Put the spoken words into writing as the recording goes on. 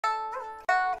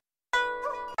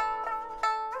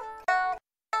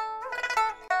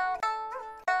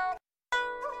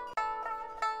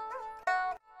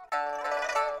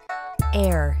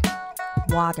Air,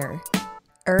 water,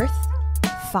 earth,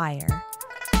 fire.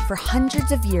 For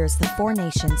hundreds of years, the four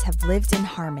nations have lived in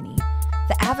harmony.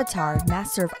 The Avatar,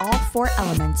 master of all four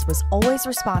elements, was always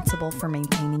responsible for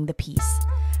maintaining the peace.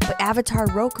 But Avatar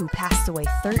Roku passed away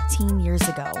 13 years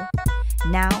ago.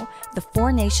 Now, the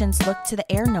four nations look to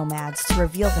the air nomads to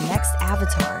reveal the next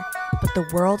Avatar, but the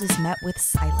world is met with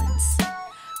silence.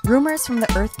 Rumors from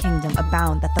the Earth Kingdom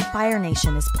abound that the Fire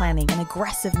Nation is planning an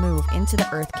aggressive move into the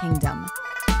Earth Kingdom.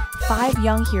 5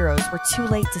 young heroes were too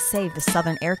late to save the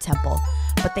Southern Air Temple,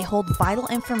 but they hold vital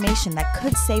information that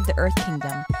could save the Earth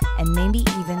Kingdom, and maybe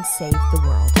even save the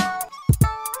world.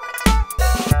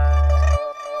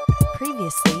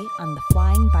 Previously on the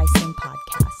Flying Bison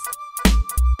Podcast.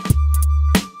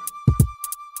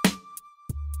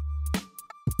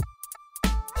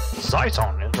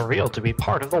 Zizon is revealed to be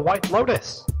part of the White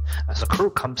Lotus. As the crew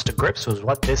comes to grips with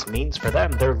what this means for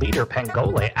them, their leader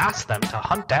Pangole asks them to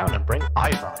hunt down and bring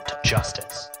Eiron to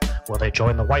justice. Will they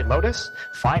join the White Lotus?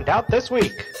 Find out this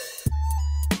week!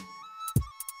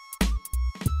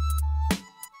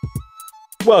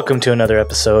 Welcome to another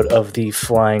episode of the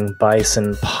Flying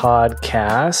Bison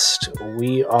Podcast.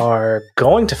 We are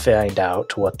going to find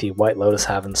out what the White Lotus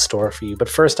have in store for you, but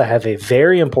first I have a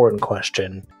very important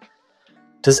question.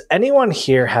 Does anyone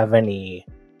here have any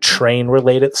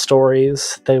train-related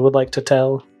stories they would like to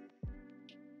tell?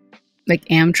 Like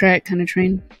Amtrak kind of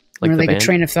train? Like or like band? a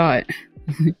train of thought?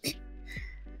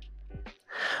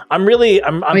 I'm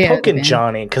poking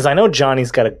Johnny, because I know Johnny's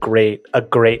got a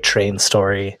great train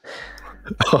story.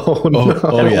 Oh no!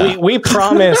 Oh yeah. We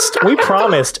promised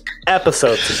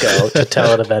episodes ago to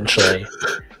tell it eventually,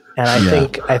 and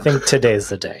I think today's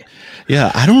the day.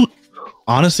 Yeah, I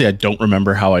don't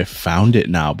remember how I found it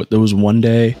now, but there was one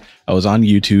day I was on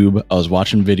YouTube, I was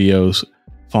watching videos,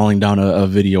 falling down a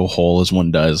video hole as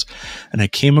one does, and I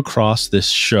came across this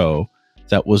show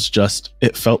that was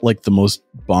it felt like the most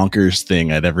bonkers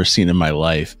thing I'd ever seen in my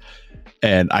life.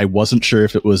 And I wasn't sure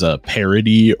if it was a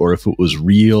parody or if it was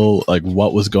real, like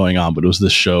what was going on, but it was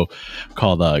this show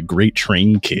called Great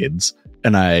Train Kids.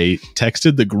 And I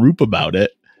texted the group about it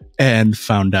and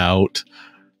found out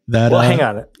that... Well, hang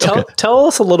on. Tell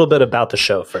us a little bit about the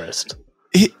show first.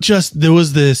 There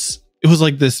was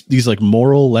these like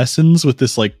moral lessons with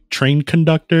this like train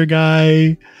conductor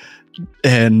guy.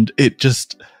 And it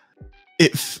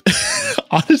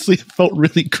honestly felt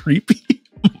really creepy.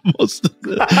 Most of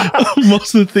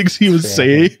the things he was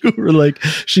saying were like,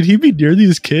 should he be near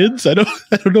these kids? I don't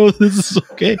know if this is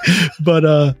okay.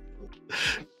 But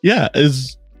yeah, it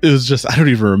was just, I don't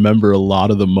even remember a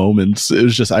lot of the moments. It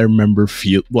was just, I remember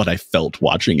what I felt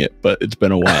watching it, but it's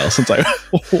been a while since I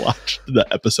watched the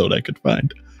episode I could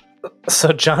find.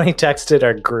 So Johnny texted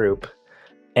our group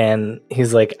and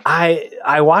he's like,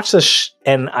 I watched this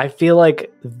and I feel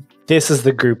like this is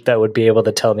the group that would be able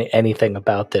to tell me anything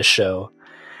about this show.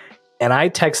 And I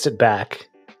texted back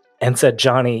and said,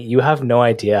 Johnny, you have no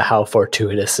idea how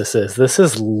fortuitous this is. This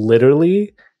is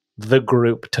literally the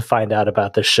group to find out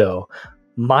about the show.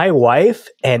 My wife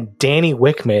and Danny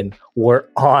Wickman were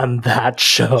on that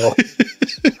show.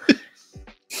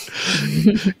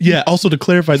 Yeah, also to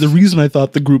clarify, the reason I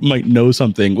thought the group might know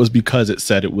something was because it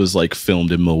said it was like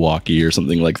filmed in Milwaukee or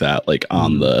something like that, like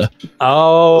on the...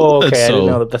 Oh, okay. I didn't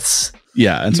know that's...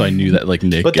 Yeah, and so I knew that like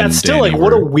Nick, but that's and still Danny like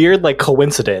what a weird like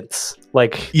coincidence.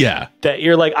 Like, yeah, that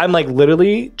you're like, I'm like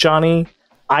literally, Johnny,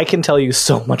 I can tell you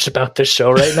so much about this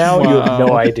show right now. Wow. You have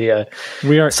no idea.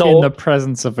 We are in the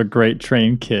presence of a great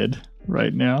train kid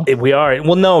right now. We are.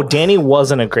 Well, no, Danny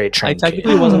wasn't a great train kid. I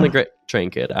technically wasn't a great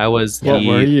train kid. I was What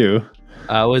were you?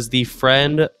 I was the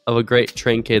friend of a great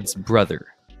train kid's brother.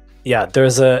 Yeah,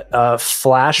 there's a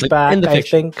flashback, I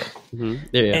think. Mm-hmm.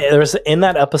 Yeah. There's in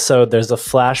that episode, there's a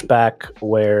flashback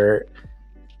where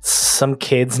some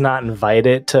kid's not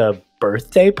invited to a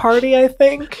birthday party, I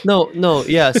think. No,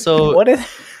 yeah. So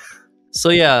So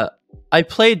yeah, I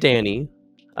played Danny.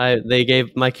 They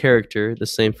gave my character the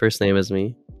same first name as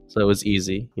me, so it was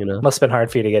easy, you know. Must have been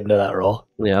hard for you to get into that role.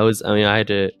 Yeah, I had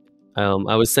to.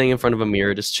 I was sitting in front of a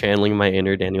mirror, just channeling my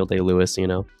inner Daniel Day-Lewis, you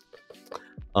know.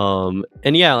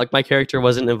 And yeah, like my character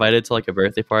wasn't invited to like a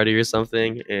birthday party or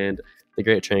something, and the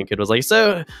great train kid was like,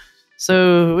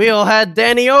 so we all had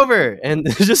Danny over, and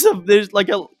there's like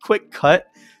a quick cut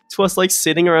to us like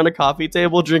sitting around a coffee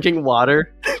table drinking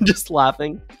water, just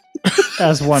laughing,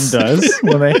 as one does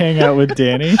when they hang out with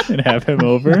Danny and have him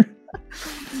over.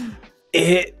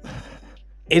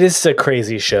 It is a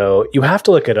crazy show. You have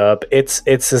to look it up. It's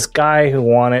this guy who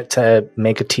wanted to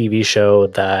make a TV show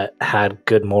that had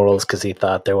good morals because he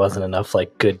thought there wasn't enough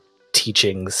like good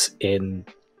teachings in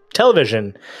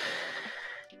television.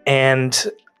 And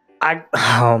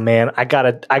oh man, I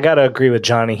gotta agree with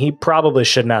Johnny. He probably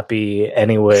should not be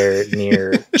anywhere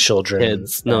near children.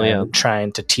 Kids. No, yeah.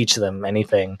 Trying to teach them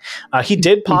anything. He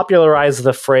did popularize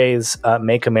the phrase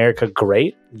 "Make America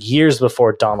Great" years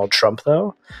before Donald Trump,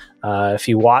 though. If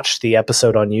you watch the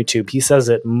episode on YouTube, he says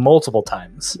it multiple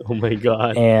times. Oh my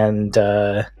god! And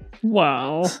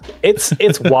Wow.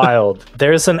 it's wild.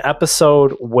 There's an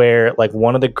episode where like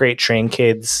one of the Great Train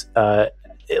Kids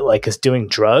is doing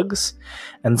drugs,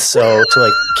 and so to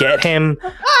like get him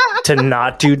to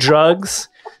not do drugs,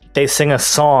 they sing a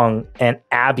song and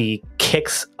Abby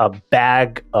kicks a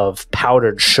bag of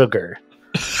powdered sugar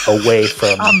away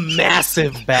from A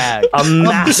massive bag. a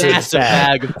massive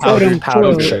bag of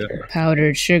powdered sugar.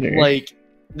 Powdered sugar. Like,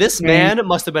 this man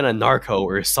must have been a narco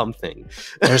or something.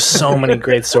 There's so many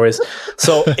great stories.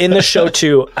 So in the show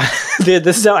too,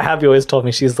 this is how Abby always told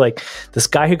me. She's like, this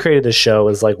guy who created the show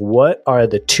is like, what are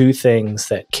the two things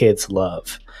that kids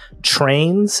love?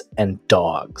 Trains and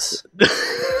dogs.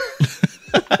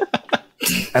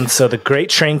 And so the Great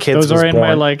Train Kids Those are in my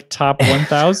born, like top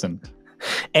 1,000.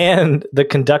 and the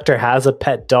conductor has a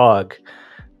pet dog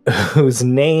whose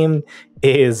name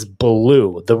is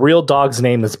Baloo. The real dog's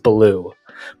name is Baloo,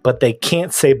 but they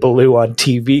can't say Baloo on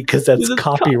TV because that's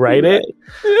copyrighted.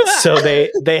 So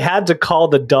they had to call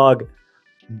the dog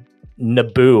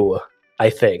Naboo, I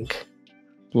think.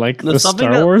 Like No, the something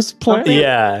Star that- Wars planet?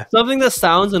 Yeah. Something that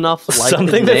sounds enough like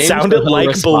Something his that name sounded so he'll like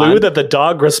respond. Baloo that the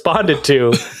dog responded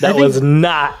to that was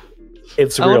not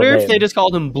its I real wonder name. if they just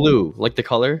called him Blue, like the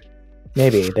color.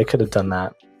 Maybe they could have done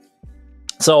that.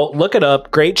 So look it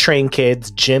up. Great Train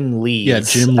Kids, Jim Lees. Yeah,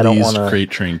 Jim I don't Lee's wanna- Great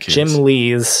Train Kids. Jim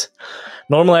Lees.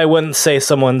 Normally I wouldn't say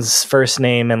someone's first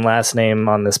name and last name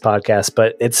on this podcast,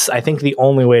 but it's I think the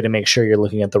only way to make sure you're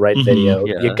looking at the right Mhm, video.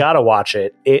 yeah. You gotta watch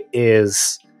it.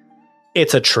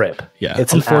 It's a trip. Yeah,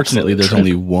 It's an unfortunately, absolute there's trip.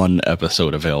 only one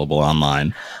episode available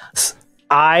online.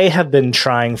 I have been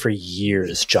trying for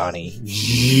years, Johnny.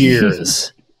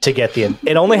 Years. To get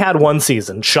it only had one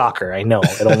season. Shocker, I know.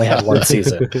 It only had one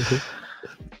season.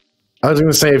 I was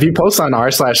going to say, if you post on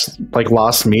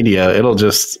r/lost media,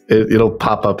 it'll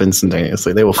pop up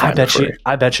instantaneously. They will find it for you.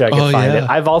 I bet you I can Oh, find yeah. it.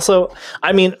 I've also,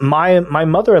 I mean, my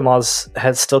mother-in-law's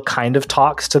has still kind of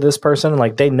talks to this person.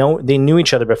 Like they knew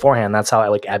each other beforehand. That's how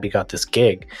Abby got this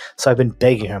gig. So I've been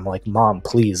begging her. I'm like, Mom,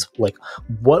 please, like,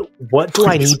 what do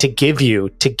I need to give you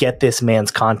to get this man's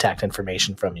contact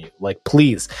information from you? Like,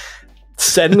 please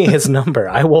send me his number.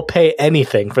 I will pay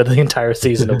anything for the entire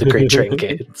season of the Great Train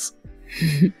Kids.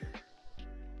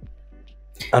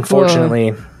 Unfortunately,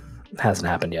 it hasn't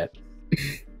happened yet.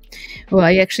 Well,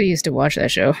 I actually used to watch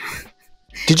that show.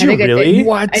 Did I you think really?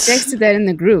 I texted that in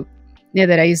the group. Yeah,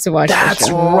 that I used to watch. That's that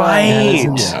show. right.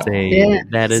 Insane. Yeah,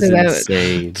 That is so that-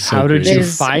 insane. How did That you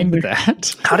is find super-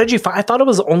 that? How did you find? I thought it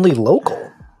was only local.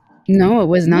 No, it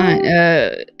was not.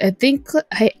 I think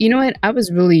you know what? I was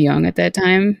really young at that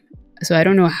time, so I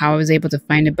don't know how I was able to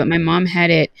find it. But my mom had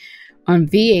it on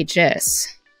VHS.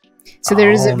 So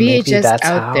there's a maybe VHS that's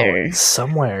out how. there,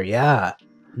 Somewhere. Yeah,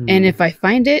 and if I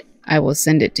find it, I will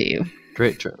send it to you.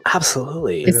 Great trip.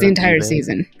 absolutely. It's the entire eBay.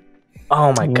 season.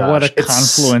 Oh my gosh! What a it's-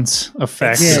 confluence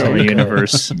effect it's so of the good.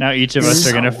 universe. Now each of us So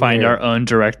are going to find weird. our own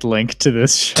direct link to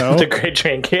this show. The Great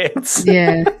Train Kids.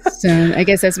 Yeah, so I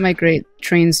guess that's my great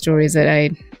train stories that I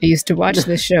used to watch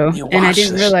this show, You and I watched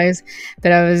didn't this- realize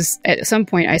that I was at some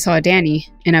point I saw Danny,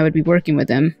 and I would be working with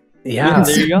him. Yeah,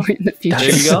 There you go. In the future. that's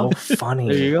There you so go. funny.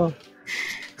 There you go.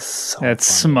 So That funny.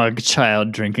 smug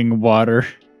child drinking water.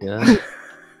 Yeah.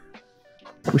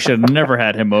 We should have never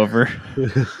had him over.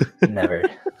 Never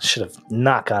should have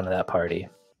not gone to that party.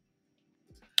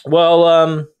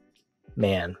 Well,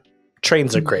 man,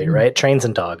 trains are great, right? Trains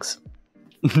and dogs.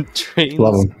 Trains.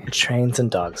 Love them. Trains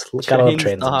and dogs. Gotta love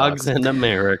trains and dogs dogs. in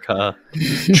America.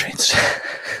 Trains.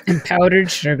 And powdered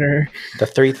sugar. The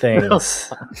three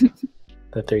things.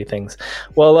 The three things.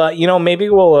 Well, maybe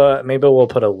we'll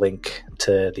put a link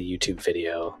to the YouTube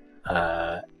video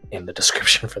in the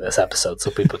description for this episode,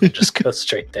 so people can just go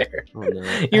straight there. Oh, no.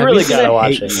 You really Abby's gotta gonna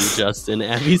watch hate it. you, Justin.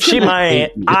 Abby's She gonna might.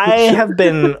 hate you. I have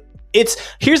been.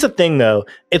 Here's the thing, though.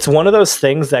 It's one of those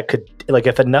things that could, like,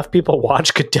 if enough people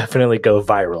watch, could definitely go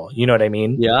viral. You know what I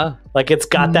mean? Yeah. Like, it's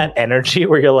got that energy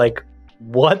where you're like,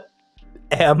 what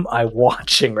am I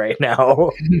watching right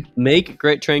now? Make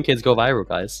Great Train Kids go viral,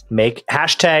 guys. Make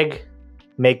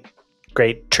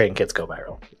Great Train Kids go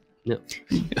viral.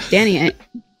 Danny,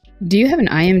 do you have an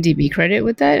IMDb credit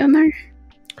with that on there?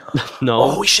 No.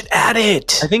 Oh, we should add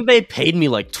it. I think they paid me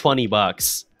like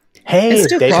 $20. Hey, It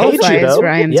still they paid you qualifies though. for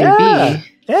IMDb. Yeah.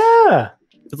 Yeah.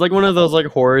 It's like one of those like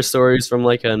horror stories from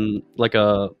like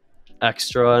a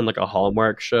extra in like a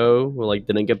Hallmark show where like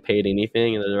didn't get paid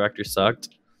anything and the director sucked.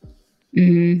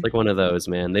 Mm-hmm. Like one of those,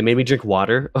 man. They made me drink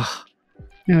water. Ugh.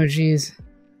 Oh, jeez.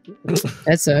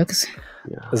 That sucks.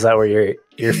 Yeah. Is that where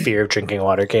your fear of drinking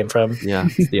water came from? Yeah,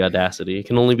 it's the audacity. It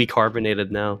can only be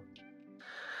carbonated now.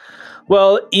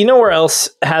 Well, you know where else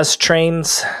has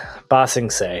trains? Ba Sing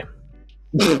Se.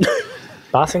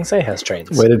 Ba Sing Se has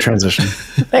trains. Way to transition.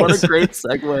 Thanks. What a great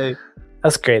segue.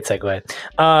 That's a great segue.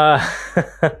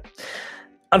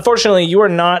 Unfortunately, you are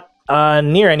not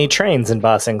near any trains in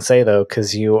Ba Sing Se, though,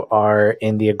 because you are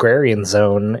in the agrarian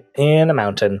zone in a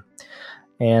mountain.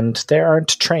 And there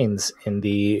aren't trains in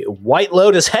the White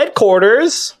Lotus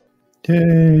headquarters.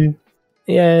 Yay.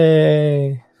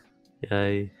 Yay.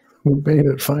 Yay. We made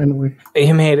it finally.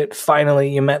 You made it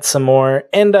finally. You met some more.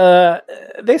 And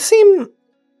they seem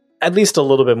at least a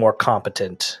little bit more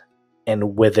competent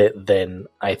and with it than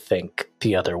I think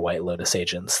the other White Lotus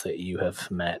agents that you have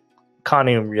met.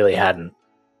 Connie really hadn't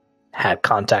had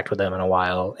contact with them in a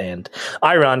while. And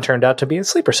Eiron turned out to be a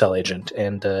sleeper cell agent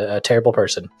and a terrible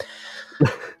person.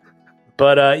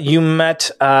 But you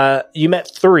met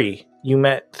three. You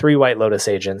met three White Lotus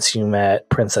agents. You met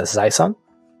Princess Zaisan.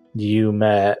 You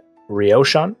met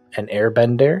Ryoshan, an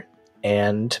Airbender,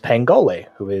 and Pangole,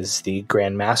 who is the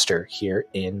Grand Master here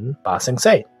in Ba Sing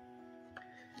Se.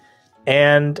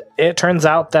 And it turns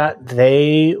out that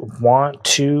they want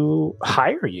to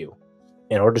hire you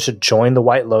in order to join the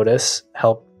White Lotus,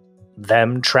 help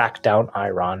them track down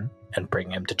Eiron, and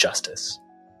bring him to justice.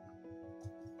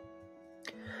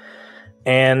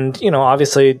 And,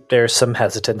 obviously there's some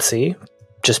hesitancy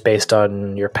just based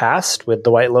on your past with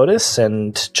the White Lotus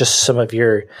and just some of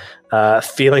your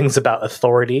feelings about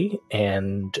authority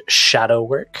and shadow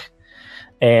work.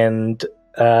 And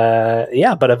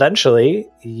but eventually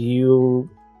you're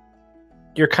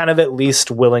kind of at least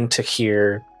willing to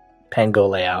hear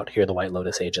Pangole out, hear the White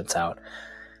Lotus agents out.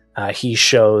 He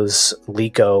shows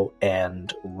Leko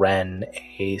and Ren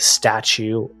a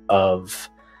statue of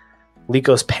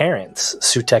Leko's parents,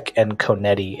 Sutek and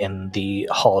Konetti, in the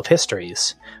Hall of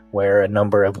Histories, where a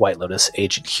number of White Lotus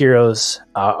agent heroes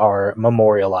are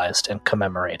memorialized and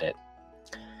commemorated.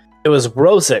 It was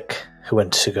Rosic who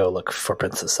went to go look for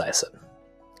Princess Zaisan.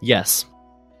 Yes.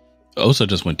 Osa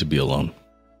just went to be alone.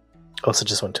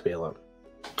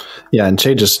 Yeah, and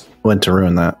Che just went to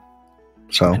ruin that.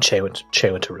 So And Che went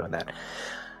to ruin that.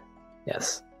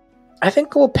 Yes. I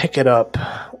think we'll pick it up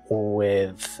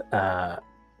with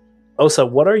Osa,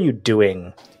 what are you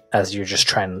doing as you're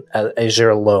just as you're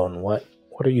alone? What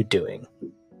are you doing?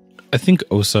 I think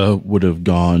Osa would have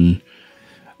gone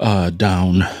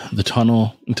down the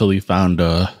tunnel until he found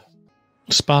a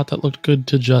spot that looked good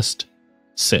to just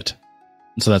sit.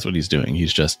 And so that's what he's doing.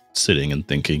 He's just sitting and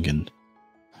thinking and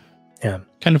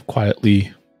kind of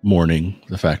quietly mourning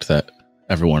the fact that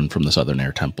everyone from the Southern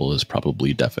Air Temple is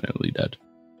probably definitely dead.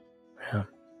 Yeah.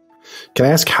 Can I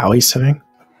ask how he's sitting?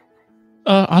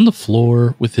 On the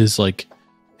floor with his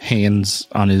hands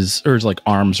on his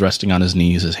arms resting on his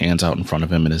knees, his hands out in front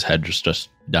of him, and his head just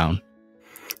down.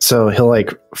 So he'll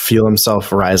feel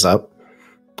himself rise up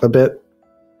a bit,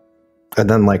 and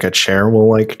then a chair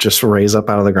will just raise up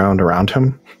out of the ground around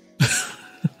him.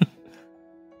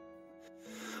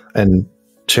 And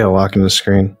Che will walk into the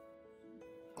screen.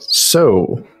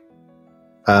 So,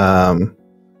 heard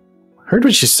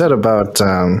what you said about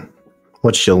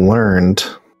what you learned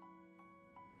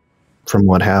from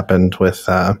what happened with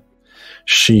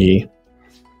she.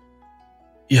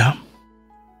 Yeah.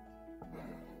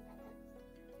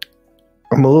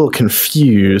 I'm a little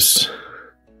confused.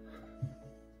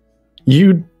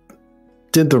 You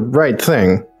did the right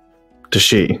thing to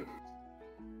she.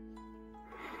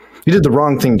 You did the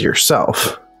wrong thing to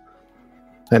yourself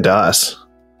and to us.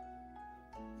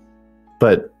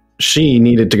 But she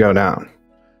needed to go down.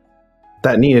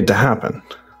 That needed to happen.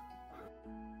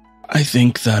 I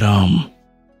think that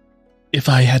if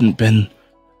I hadn't been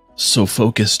so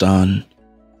focused on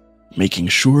making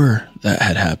sure that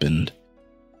had happened,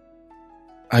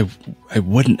 I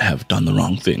wouldn't have done the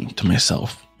wrong thing to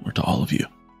myself or to all of you.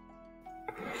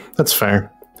 That's fair.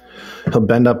 He'll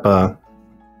bend up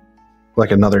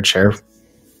another chair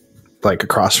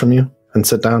across from you and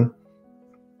sit down.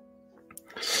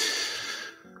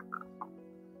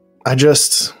 I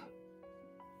don't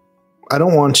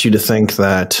want you to think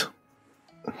that.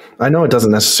 I know it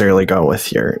doesn't necessarily go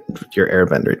with your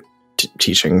Airbender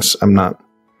teachings. I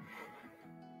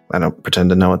don't pretend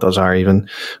to know what those are even,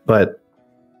 but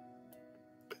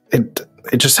it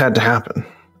just had to happen.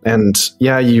 And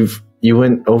yeah, you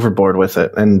went overboard with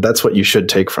it, and that's what you should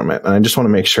take from it. And I just want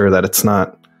to make sure that it's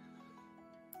not,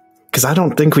 because I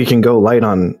don't think we can go light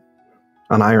on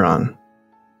on Eiron.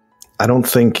 I don't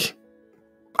think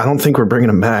we're bringing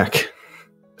him back,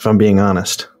 if I'm being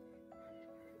honest.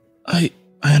 I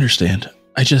understand.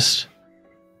 I guess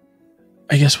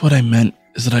what I meant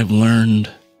is that I've learned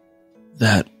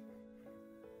that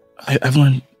I've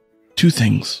learned two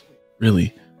things,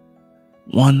 really.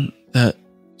 One, that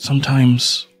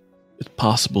sometimes it's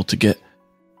possible to get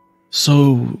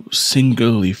so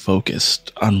singularly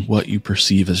focused on what you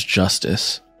perceive as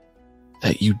justice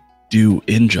that you do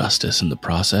injustice in the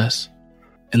process,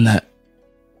 and that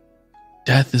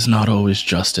death is not always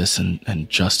justice, and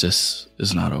justice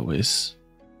is not always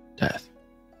death.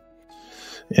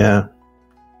 Yeah.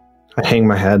 I hang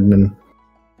my head, and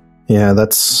yeah,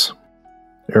 it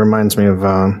reminds me of,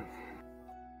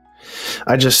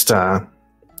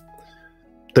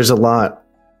 there's a lot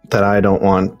that I don't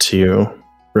want to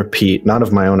repeat, not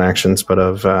of my own actions, but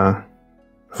of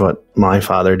what my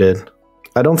father did.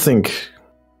 I don't think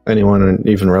anyone,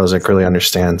 even Rozek, really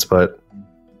understands, but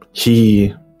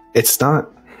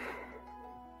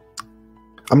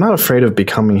I'm not afraid of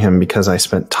becoming him because I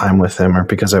spent time with him, or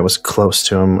because I was close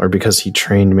to him, or because he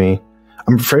trained me.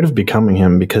 I'm afraid of becoming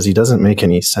him because he doesn't make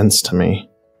any sense to me,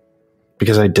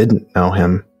 because I didn't know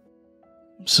him.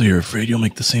 So you're afraid you'll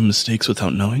make the same mistakes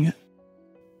without knowing it?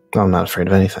 I'm not afraid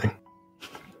of anything.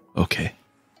 Okay.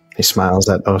 He smiles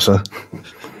at Osa.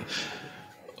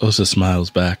 Osa smiles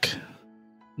back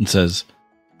and says,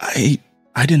 I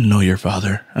didn't know your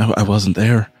father. I wasn't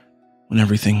there when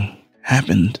everything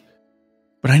happened.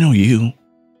 But I know you.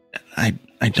 I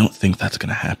don't think that's going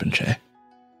to happen, Che.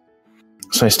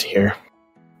 It's nice to hear.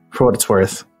 For what it's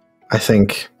worth, I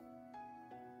think,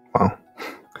 well,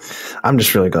 I'm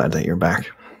just really glad that you're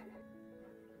back.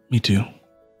 Me too.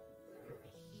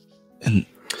 And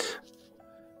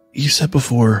you said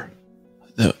before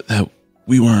that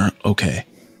we weren't okay.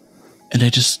 And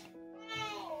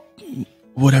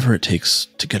whatever it takes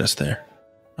to get us there,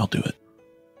 I'll do it.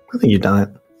 I think you've done it.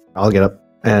 I'll get up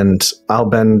and I'll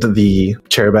bend the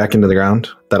chair back into the ground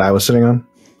that I was sitting on,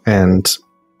 and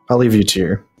I'll leave you to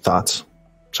your thoughts.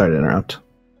 Sorry to interrupt.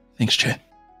 Thanks, Che.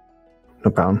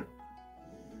 No problem.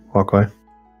 Walk away.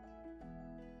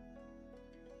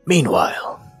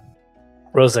 Meanwhile,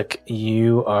 Rozek,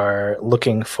 you are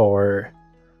looking for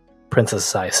Princess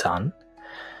Zai-san,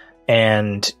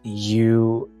 and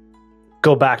you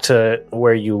go back to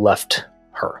where you left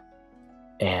her,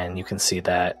 and you can see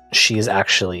that she's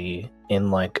actually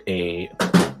in a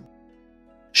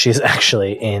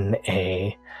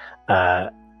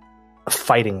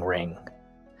fighting ring,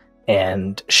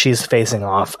 and she's facing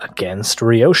off against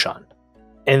Ryoshan.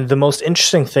 And the most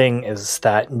interesting thing is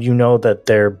that you know that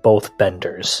they're both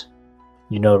benders.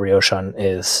 You know Ryoshan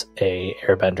is a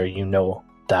airbender. You know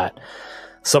that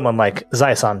someone like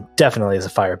Zai-san definitely is a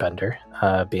firebender,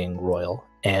 being royal.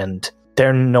 And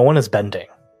no one is bending.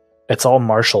 It's all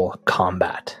martial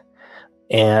combat.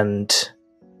 And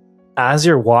as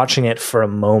you're watching it for a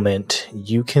moment,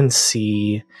 you can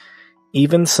see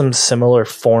even some similar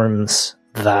forms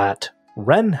that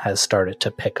Ren has started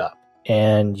to pick up.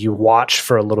 And you watch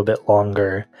for a little bit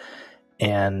longer,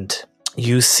 and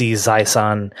you see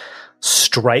Zai-san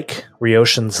strike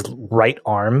Ryoshan's right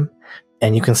arm,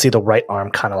 and you can see the right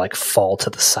arm kind of like fall to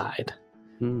the side.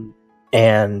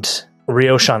 And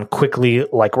Ryoshan quickly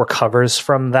recovers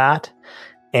from that,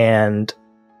 and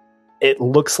it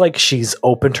looks like she's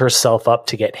opened herself up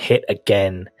to get hit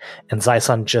again, and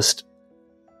Zai-san just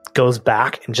goes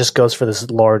back and just goes for this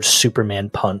large Superman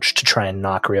punch to try and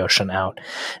knock Ryoshan out.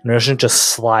 And Ryoshan just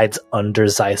slides under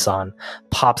Zai-san,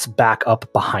 pops back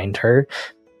up behind her,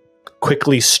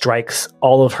 quickly strikes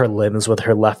all of her limbs with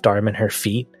her left arm and her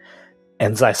feet,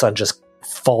 and Zai-san just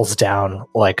falls down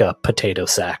like a potato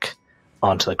sack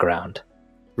onto the ground.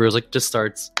 Rozek just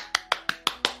starts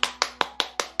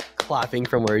clapping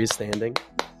from where he's standing.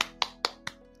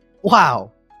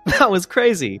 Wow, that was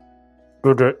crazy.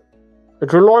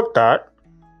 Did you like that?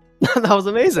 That was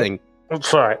amazing.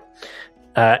 That's right.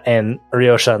 And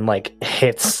Ryoshan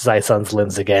hits Zai-san's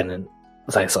limbs again, and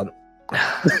Zai-san.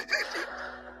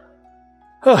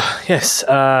 Oh, yes.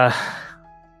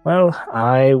 Well,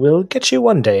 I will get you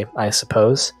one day, I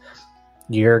suppose.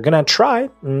 You're gonna try.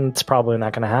 It's probably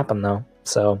not gonna happen, though.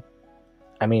 So,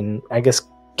 I guess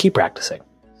keep practicing.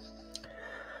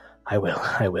 I will.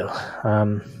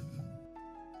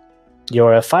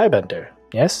 You're a firebender,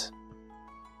 yes?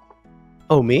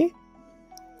 Oh, me?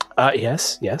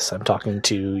 Yes, I'm talking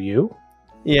to you.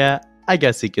 Yeah, I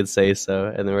guess he could say so.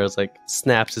 And then Rose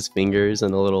snaps his fingers,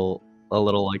 and a little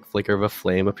flicker of a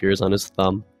flame appears on his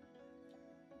thumb.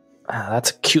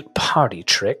 That's a cute party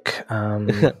trick.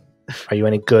 Are you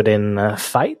any good in a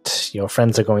fight? Your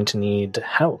friends are going to need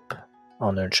help.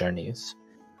 on their journeys?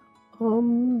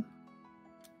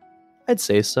 I'd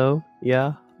say so.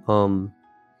 Yeah.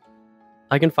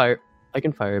 I can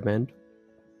firebend.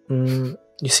 You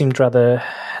seemed rather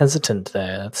hesitant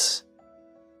there. That's...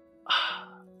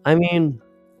 I mean,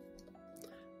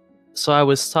 so I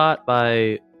was taught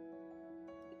by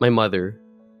my mother,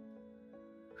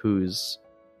 who's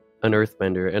an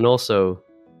earthbender, and also,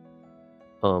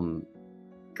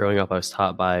 growing up, I was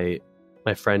taught by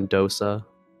my friend Dosa,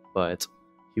 but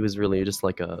he was really just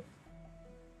like a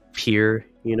peer,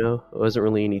 you know? It wasn't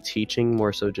really any teaching,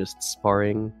 more so just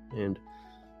sparring, and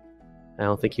I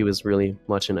don't think he was really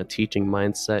much in a teaching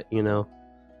mindset, you know?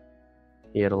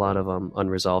 He had a lot of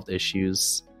unresolved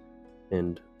issues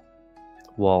and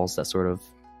walls that sort of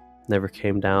never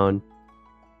came down.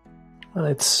 Well,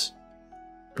 it's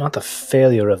not the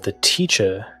failure of the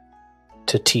teacher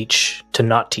to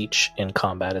not teach in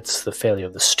combat. It's the failure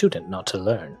of the student not to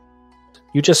learn.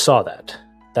 You just saw that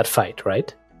fight,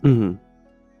 right? Mm-hmm.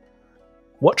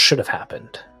 What should have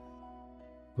happened?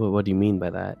 Well, what do you mean by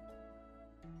that?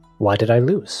 Why did I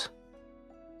lose?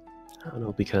 I don't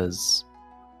know, because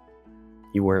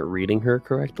you weren't reading her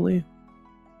correctly?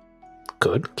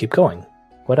 Good, keep going.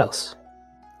 What else?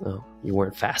 Oh, you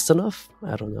weren't fast enough?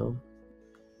 I don't know.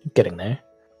 Getting there.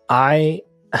 I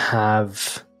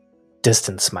have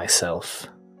distanced myself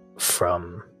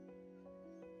from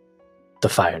the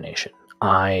Fire Nation.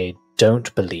 I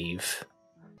don't believe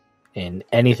in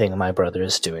anything my brother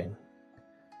is doing.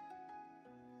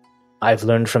 I've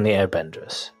learned from the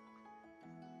Airbenders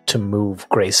to move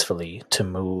gracefully, to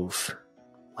move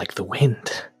like the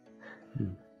wind.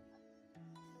 And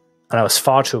I was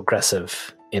far too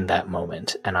aggressive in that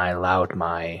moment, and I allowed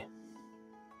my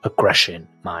aggression,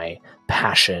 my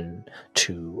passion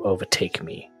to overtake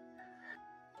me.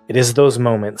 It is those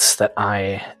moments that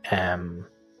I am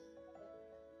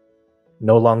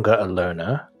no longer a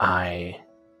learner. I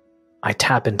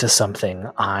tap into something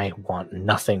I want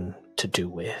nothing to do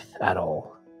with at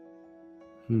all.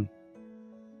 And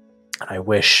I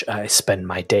wish I spend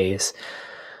my days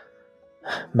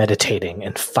meditating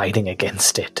and fighting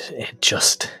against it. It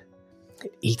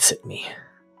eats at me.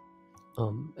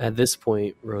 At this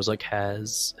point, Rozak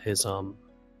has his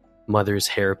mother's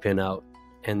hairpin out,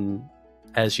 and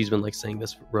as she's been like saying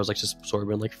this, Rozak's just sort of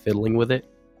been like fiddling with it,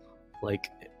 like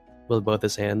with both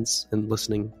his hands, and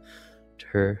listening to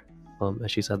her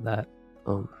as she said that.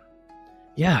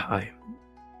 Yeah, I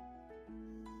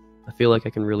feel like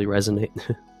I can really resonate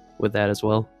with that as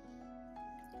well.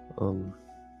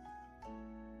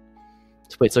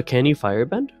 Wait, so can you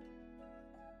firebend?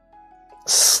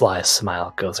 Sly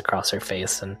smile goes across her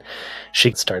face, and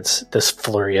she starts this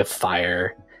flurry of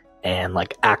fire and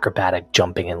like acrobatic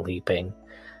jumping and leaping,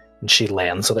 and she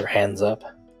lands with her hands up.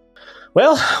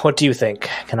 Well, what do you think?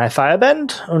 Can I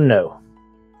firebend or no?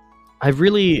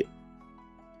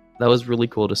 That was really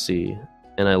cool to see,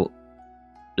 and I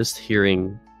just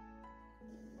hearing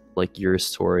like your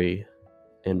story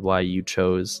and why you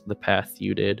chose the path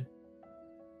you did,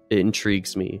 it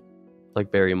intrigues me,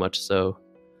 like very much so.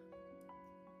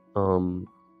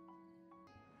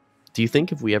 Do you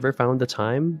think if we ever found the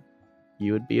time,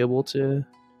 you would be able to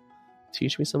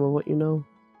teach me some of what you know?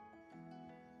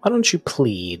 Why don't you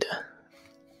plead?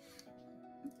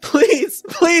 Please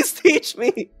teach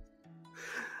me!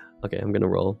 Okay, I'm gonna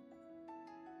roll.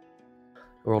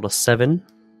 I rolled a 7.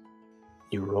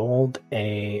 You rolled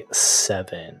a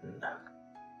 7.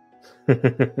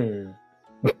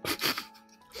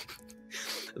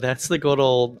 That's the good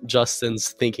old Justin's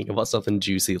thinking about something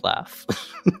juicy laugh.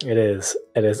 It is.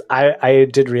 I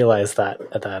did realize that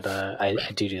I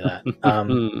do that.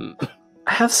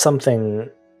 I have something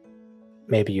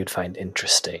maybe you'd find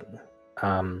interesting.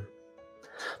 But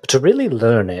to really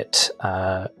learn it,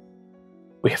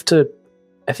 we have to...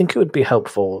 I think it would be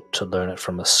helpful to learn it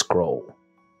from a scroll.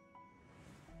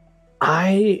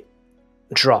 I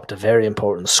dropped a very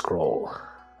important scroll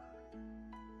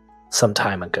some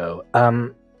time ago.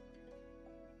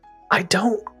 I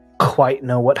don't quite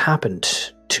know what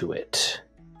happened to it.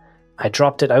 I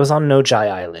dropped it. I was on Nojai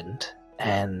Island,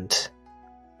 and...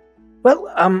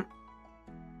 Well,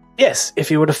 yes,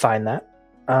 if you were to find that,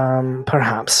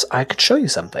 perhaps I could show you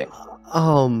something.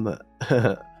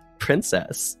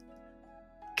 Princess,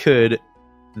 could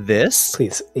this...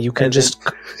 Please, you can just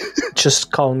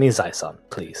call me Zai-san,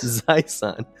 please.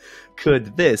 Zai-san,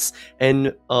 could this...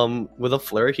 And with a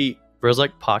flourish,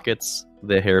 Rozak pockets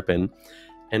the hairpin,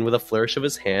 and with a flourish of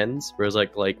his hands,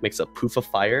 Rozak like makes a poof of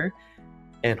fire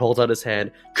and holds out his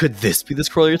hand. Could this be the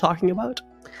scroll you're talking about?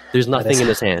 There's nothing in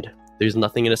his hand. There's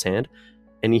nothing in his hand.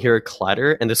 And you hear a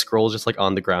clatter, and the scroll is just like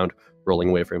on the ground, rolling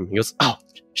away from him. He goes, "Oh,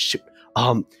 shoot.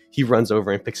 He runs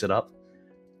over and picks it up.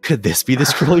 Could this be the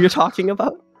scroll you're talking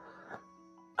about?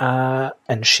 And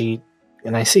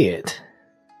I see it.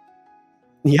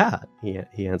 Yeah,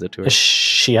 he hands it to her.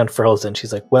 She unfurls it and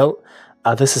she's like, well,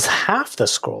 this is half the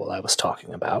scroll I was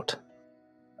talking about.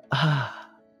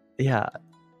 Yeah.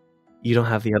 You don't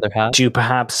have the other half? Do you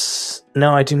perhaps...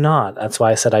 No, I do not. That's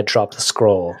why I said I dropped the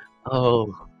scroll.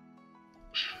 Oh.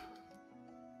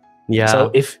 Yeah.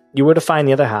 So if you were to find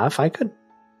the other half, I could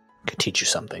teach you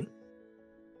something.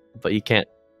 But you can't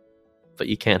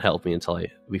help me until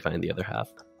we find the other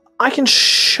half. I can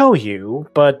show you,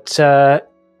 but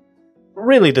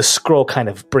really the scroll kind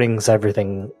of brings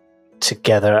everything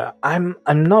together. I'm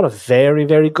not a very,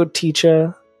 very good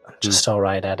teacher. I'm just all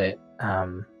right at it.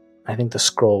 I think the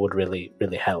scroll would really,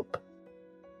 really help.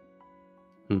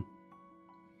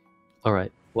 All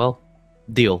right. Well,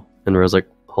 deal. And Rozek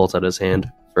holds out his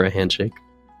hand for a handshake.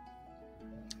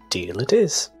 Deal it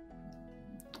is.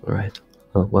 All right.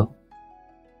 Oh, well.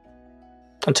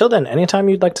 Until then, anytime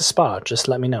you'd like to spar, just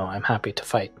let me know. I'm happy to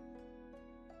fight.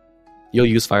 You'll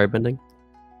use firebending?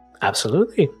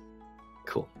 Absolutely.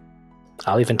 Cool.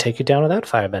 I'll even take you down without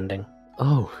firebending.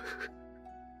 Oh.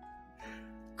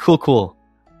 Cool.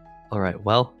 All right,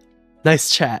 well,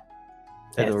 nice chat.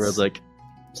 And then Rozek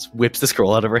just whips the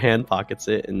scroll out of her hand, pockets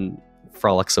it, and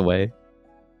frolics away.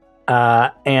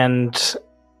 And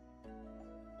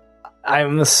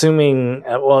I'm assuming...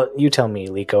 well, you tell me,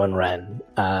 Leko and Ren.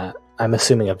 I'm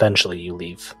assuming eventually you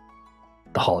leave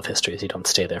the Hall of Histories. You don't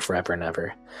stay there forever and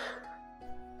ever.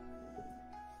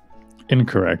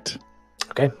 Incorrect.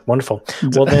 Okay, wonderful.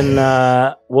 Well, then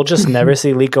we'll just never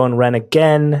see Leko and Ren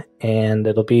again, and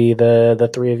it'll be the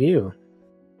three of you.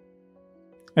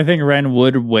 I think Ren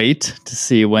would wait to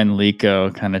see when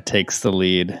Leko kind of takes the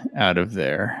lead out of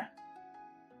there.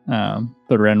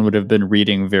 But Ren would have been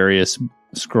reading various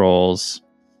scrolls,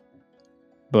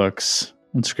 books,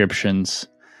 inscriptions,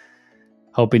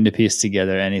 hoping to piece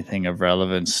together anything of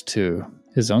relevance to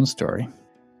his own story.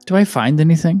 Do I find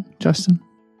anything, Justin?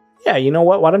 Yeah, you know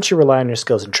what? Why don't you rely on your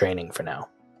skills and training for now?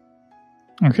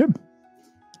 Okay.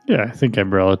 Yeah, I think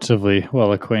I'm relatively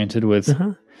well acquainted with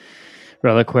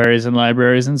reliquaries and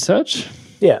libraries and such.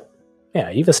 Yeah,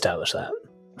 you've established that.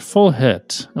 Full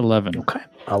hit, 11. Okay,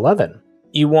 11.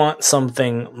 You want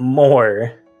something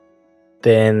more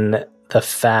than the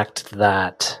fact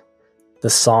that the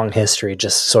song history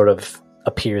just sort of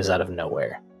appears out of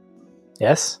nowhere.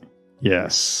 Yes?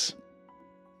 Yes.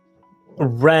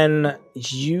 Ren,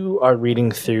 you are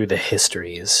reading through the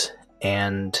histories,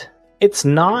 and it's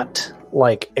not,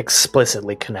 like,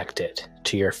 explicitly connected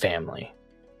to your family,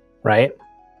 right?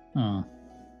 Oh.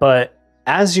 But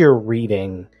as you're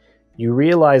reading, you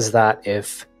realize that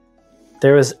if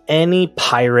there was any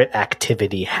pirate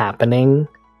activity happening,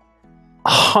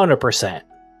 100%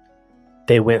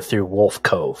 they went through Wolf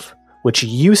Cove, which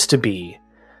used to be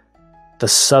the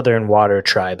Southern Water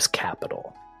Tribe's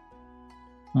capital.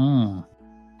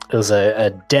 It was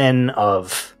a den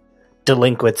of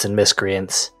delinquents and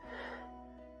miscreants.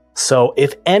 So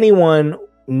if anyone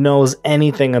knows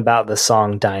anything about the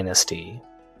Song Dynasty,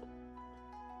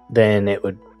 then it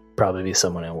would probably be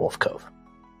someone in Wolf Cove.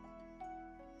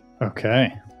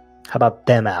 Okay. How about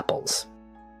them apples?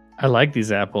 I like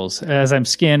these apples. As I'm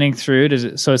scanning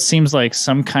through, so it seems like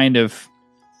some kind of...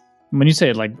 When you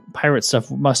say like pirate stuff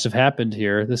must have happened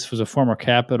here, this was a former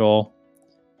capital.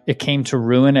 It came to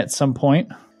ruin at some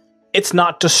point? It's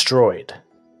not destroyed.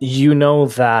 You know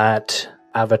that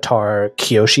Avatar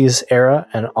Kyoshi's era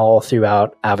and all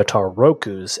throughout Avatar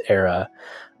Roku's era,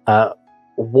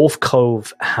 Wolf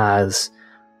Cove has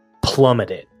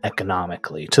plummeted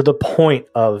economically to the point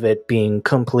of it being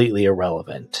completely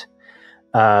irrelevant.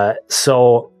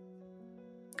 So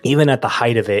even at the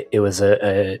height of it, it was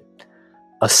a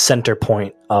center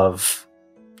point of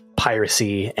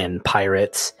piracy and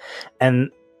pirates. And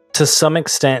to some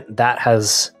extent, that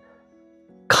has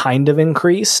kind of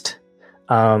increased.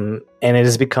 And it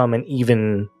has become an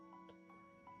even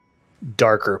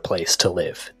darker place to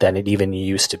live than it even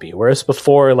used to be. Whereas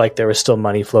before, like, there was still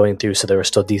money flowing through, so there were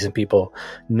still decent people.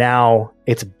 Now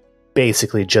it's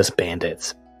basically just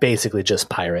bandits, basically just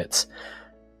pirates,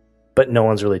 but no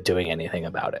one's really doing anything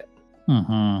about it.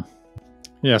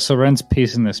 Yeah, so Ren's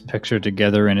piecing this picture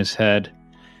together in his head.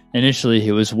 Initially,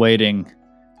 he was waiting,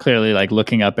 clearly like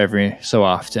looking up every so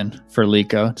often for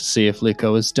Leko to see if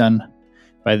Leko was done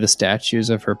by the statues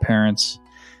of her parents.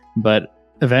 But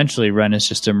eventually, Ren is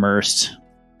just immersed,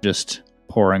 just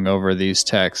poring over these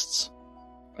texts.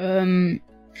 I've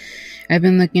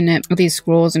been looking at these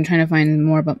scrolls and trying to find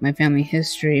more about my family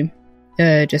history.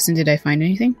 Justin, did I find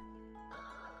anything?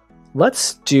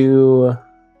 Let's do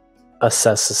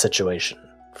assess the situation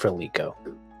for Leko.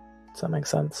 Does that make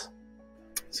sense?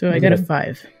 So I got a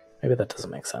 5. Maybe that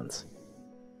doesn't make sense.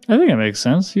 I think it makes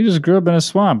sense. You just grew up in a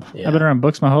swamp. Yeah. I've been around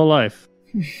books my whole life.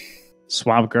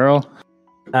 Swamp girl.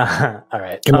 All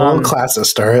right. Get a little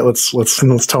classist, all right?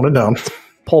 Let's tone it down.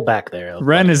 Pull back there.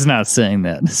 Ren is not saying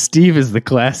that. Steve is the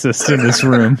classist in this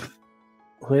room.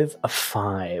 With a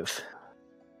 5.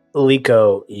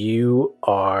 Leko, you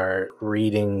are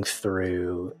reading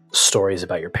through stories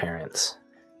about your parents.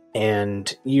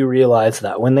 And you realize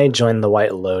that when they joined the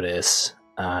White Lotus,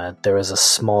 there was a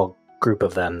small group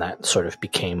of them that sort of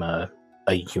became a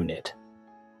unit.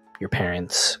 Your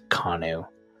parents, Kanu,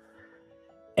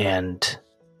 and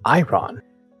Eiron.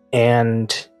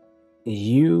 And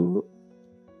you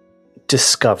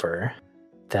discover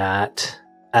that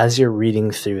as you're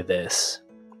reading through this,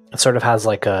 it sort of has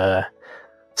like a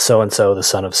so-and-so, the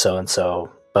son of so-and-so,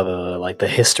 blah, blah, blah, like the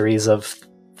histories of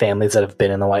families that have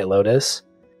been in the White Lotus.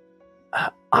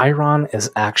 Eiron is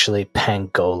actually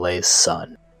Pangole's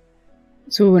son.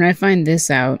 So when I find this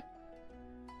out,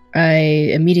 I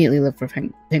immediately look for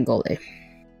Pangole.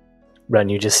 Ren,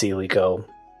 you just see Leko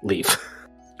leave.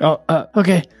 Oh,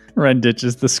 okay. Ren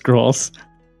ditches the scrolls.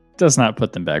 Does not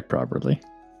put them back properly.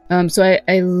 So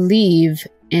I leave,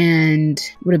 and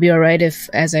would it be all right if,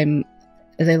 as I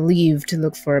leave to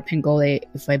look for Pangole,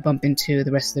 if I bump into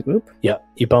the rest of the group? Yeah,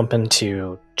 you bump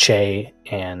into Che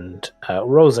and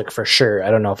Rosic for sure. I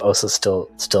don't know if Osa's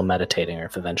still meditating or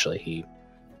if eventually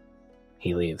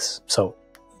he leaves. So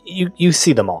you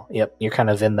see them all. Yep, you're kind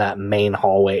of in that main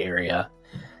hallway area,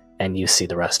 and you see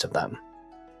the rest of them.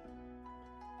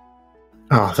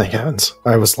 Oh, thank heavens!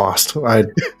 I was lost. I've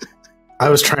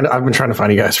been trying to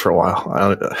find you guys for a while.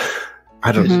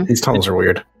 I don't. Mhm. These tunnels are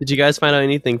weird. Did you guys find out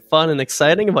anything fun and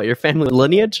exciting about your family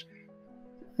lineage?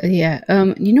 Yeah.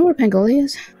 You know where Pangole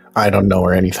is? I don't know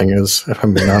where anything is, if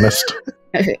I'm being honest.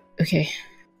 Okay.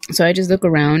 So I just look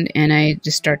around and I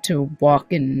just start to walk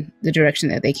in the direction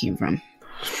that they came from.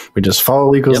 We just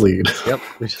follow Leko's Yep. lead. Yep,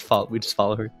 we just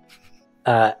follow her.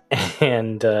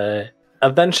 And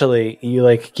eventually you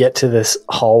like get to this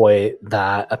hallway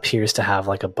that appears to have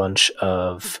like a bunch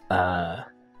of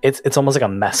it's almost like a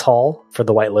mess hall for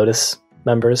the White Lotus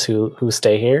members who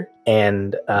stay here.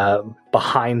 And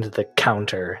behind the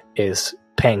counter is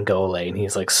Pangole, and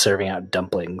he's like serving out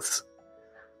dumplings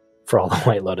for all the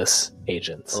White Lotus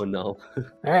agents. Oh no. All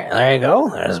right, there you go.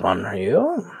 There's one for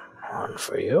you. One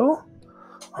for you.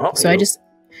 Oh, So I just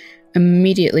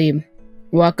immediately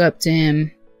walk up to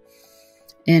him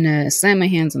and slam my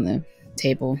hands on the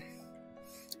table.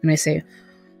 And I say,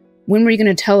 when were you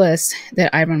going to tell us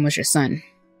that Eiron was your son?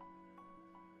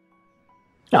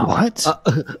 No, What?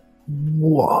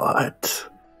 What?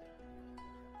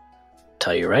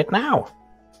 tell you right now.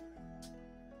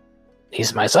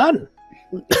 He's my son.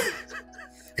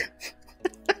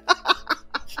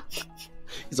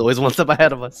 He's always one step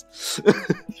ahead of us.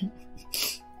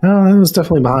 No, I was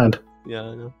definitely behind. Yeah,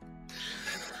 I know.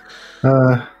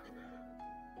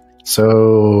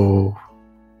 So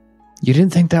You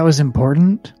didn't think that was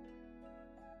important?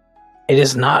 It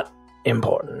is not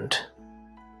important.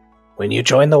 When you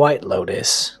join the White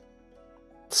Lotus,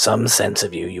 some sense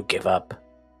of you give up.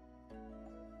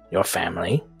 Your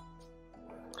family.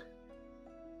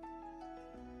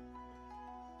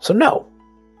 So no,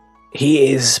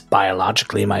 he is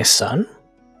biologically my son,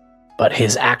 but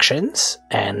his actions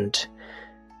and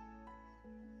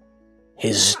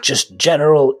his just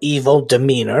general evil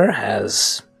demeanor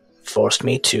has forced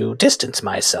me to distance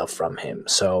myself from him,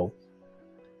 so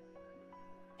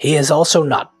he is also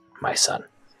not my son.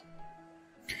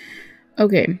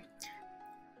 Okay.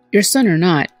 Your son or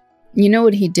not, you know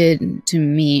what he did to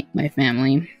me, my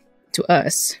family, to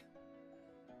us.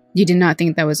 You did not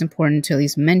think that was important to at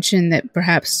least mention that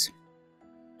perhaps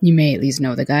you may at least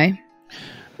know the guy.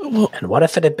 Well, And what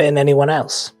if it had been anyone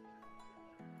else?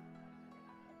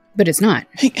 But it's not.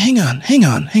 hang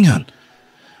on.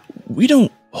 We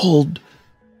don't hold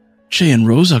Che and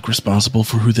Rozak responsible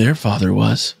for who their father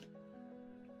was.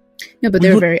 No, but We they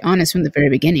were would- very honest from the very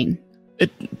beginning.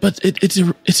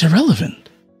 It's irrelevant.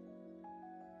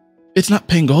 It's not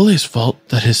Pangole's fault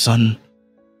that his son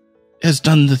has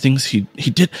done the things he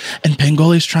did, and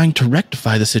Pangole's trying to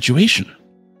rectify the situation.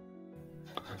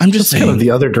 I'm just it's saying. kind of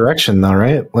the other direction, though,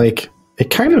 right? Like,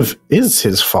 it kind of is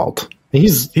his fault.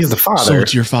 He's the father. So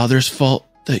it's your father's fault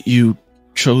that you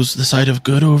chose the side of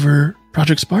good over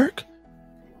Project Spark?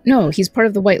 No, he's part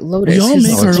of the White Lotus. We all His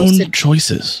make our sister own said-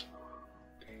 choices.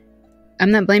 I'm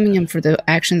not blaming him for the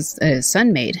actions his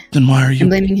son made. Then why are you... I'm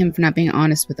blaming him for not being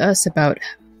honest with us about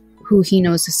who he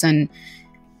knows his son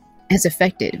has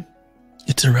affected.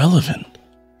 It's irrelevant.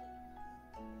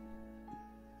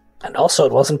 And also,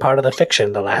 it wasn't part of the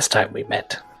fiction the last time we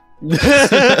met.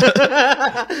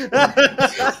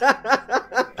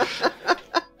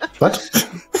 What?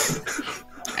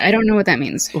 I don't know what that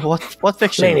means. What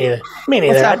fiction? Me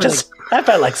neither. I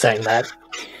felt like saying that.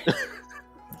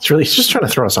 He's just trying to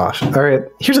throw us off. All right,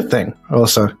 here's the thing,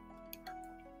 Alyssa.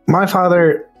 My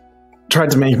father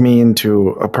tried to make me into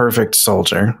a perfect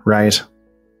soldier, right?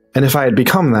 And if I had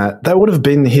become that, that would have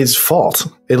been his fault,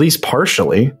 at least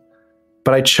partially.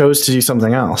 But I chose to do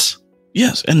something else.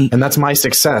 Yes, and that's my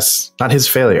success, not his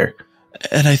failure.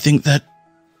 And I think that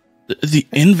the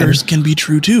inverse can be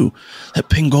true too. That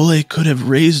Pangole could have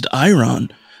raised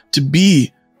Eiron to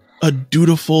be a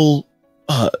dutiful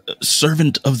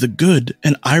servant of the good,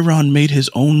 and Eiron made his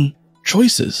own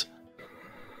choices.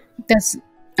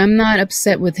 I'm not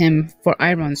upset with him for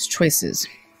Eiron's choices.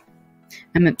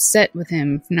 I'm upset with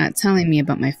him for not telling me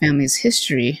about my family's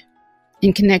history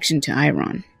in connection to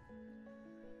Eiron.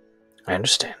 I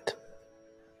understand.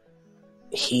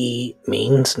 He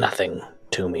means nothing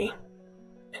to me.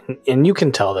 And you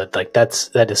can tell that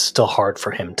that is still hard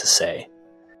for him to say.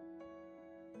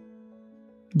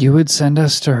 You would send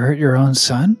us to hurt your own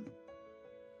son?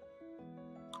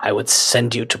 I would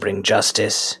send you to bring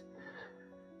justice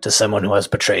to someone who has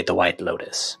betrayed the White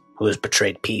Lotus, who has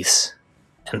betrayed peace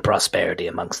and prosperity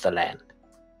amongst the land.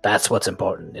 That's what's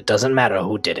important. It doesn't matter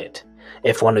who did it.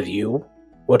 If one of you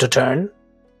were to turn,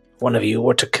 one of you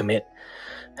were to commit,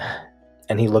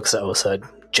 and he looks at Osa,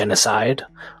 genocide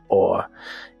or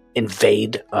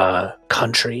invade a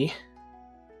country,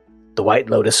 the White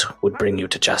Lotus would bring you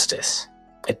to justice.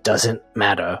 It doesn't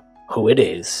matter who it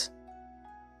is.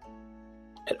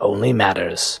 It only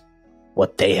matters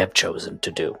what they have chosen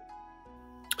to do.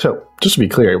 So, just to be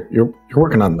clear, you're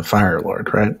working on the Fire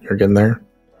Lord, right? You're getting there?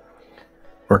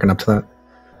 Working up to that?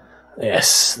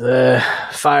 Yes, the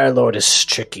Fire Lord is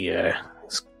trickier.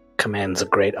 He commands a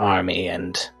great army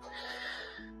and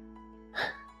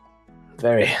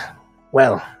very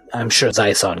well. I'm sure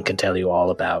Zyson can tell you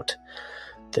all about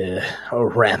the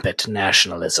rampant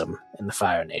nationalism in the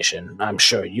Fire Nation. I'm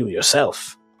sure you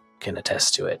yourself can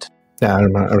attest to it. Yeah,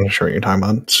 I'm not sure what you're talking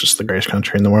about. It's just the greatest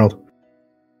country in the world.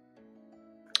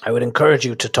 I would encourage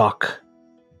you to talk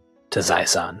to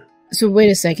Zyson. So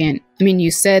wait a second. I mean, you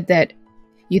said that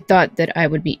you thought that I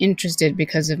would be interested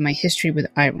because of my history with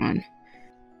Eiron.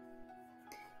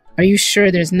 Are you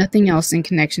sure there's nothing else in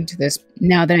connection to this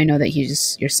now that I know that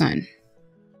he's your son?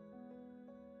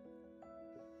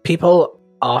 People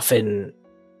often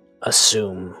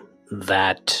assume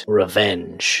that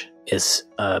revenge is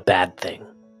a bad thing.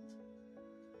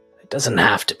 It doesn't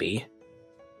have to be.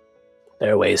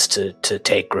 There are ways to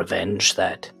take revenge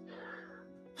that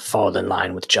fall in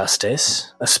line with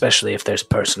justice, especially if there's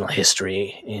personal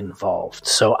history involved.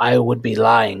 So I would be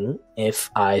lying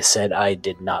if I said I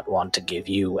did not want to give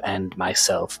you and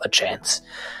myself a chance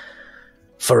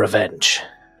for revenge.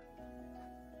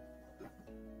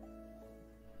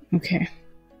 Okay.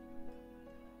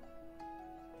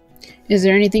 Is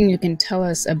there anything you can tell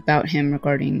us about him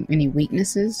regarding any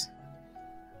weaknesses?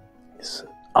 He's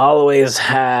always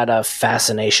had a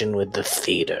fascination with the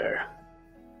theater.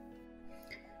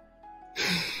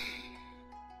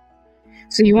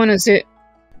 So you want to say...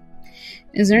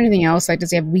 Is there anything else? Like,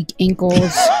 does he have weak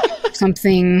ankles?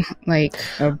 Something like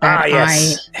a bad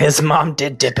eye? His mom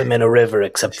did dip him in a river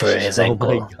except for his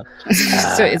ankle.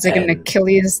 So it's like an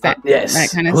Achilles, that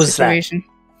kind of Who's situation.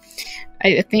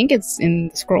 I think it's in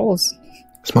the scrolls.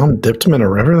 His mom dipped him in a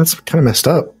river? That's kind of messed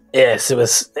up. Yes, it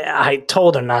was. I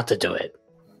told her not to do it.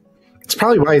 It's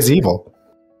probably why he's evil.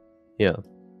 Yeah.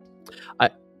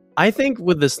 I think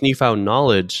with this newfound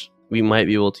knowledge, we might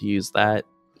be able to use that.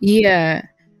 Yeah.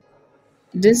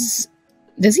 Does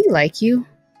he like you?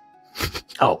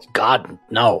 Oh, God,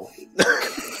 no.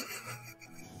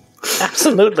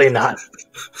 Absolutely not.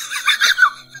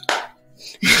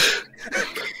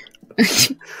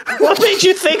 What made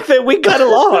you think that we got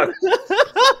along?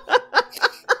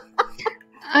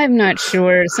 I'm not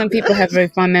sure. Some people have very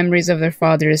fond memories of their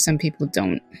fathers, some people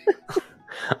don't.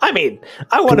 I mean,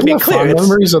 I want to be clear. Fond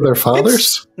memories of their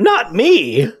fathers? Not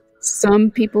me. Some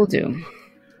people do.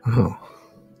 Oh.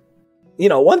 You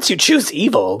know, once you choose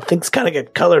evil, things kind of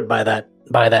get colored by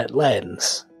that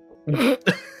lens. I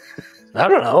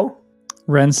don't know.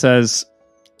 Ren says,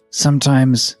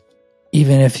 sometimes,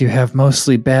 even if you have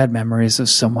mostly bad memories of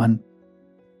someone,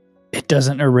 it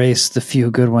doesn't erase the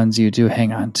few good ones you do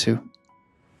hang on to.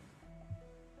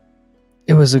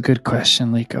 It was a good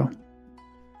question, Leko.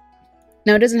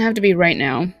 Now, it doesn't have to be right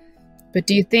now, but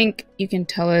do you think you can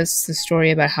tell us the story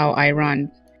about how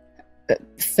Eiron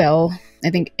fell?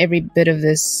 I think every bit of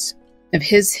his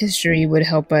history would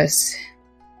help us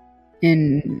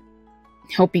in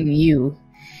helping you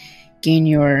gain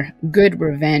your good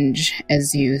revenge,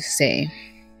 as you say.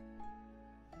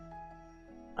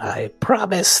 I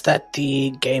promise that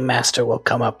the game master will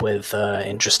come up with an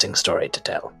interesting story to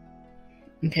tell.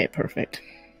 Okay, perfect.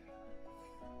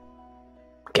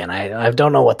 Again, I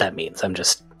don't know what that means. I'm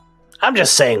just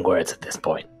saying words at this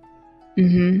point.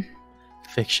 Mm-hmm.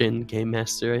 Fiction, game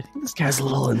master. I think this guy's a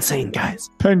little insane, guys.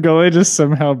 Pangoli just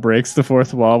somehow breaks the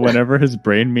fourth wall whenever his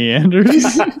brain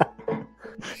meanders.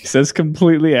 He says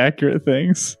completely accurate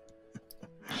things.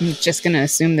 I'm just gonna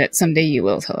assume that someday you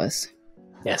will tell us.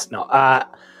 Yes, no,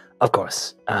 of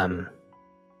course.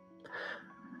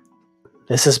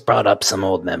 This has brought up some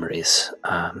old memories,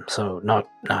 so not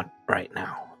right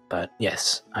now. But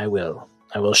yes, I will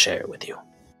share it with you.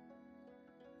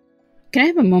 Can I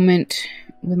have a moment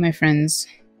with my friends?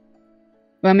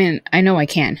 Well, I mean, I know I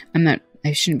can.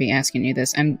 I shouldn't be asking you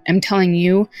this. I'm telling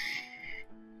you,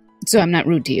 so I'm not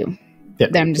rude to you. Yeah.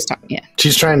 I'm just talking. Yeah.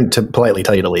 She's trying to politely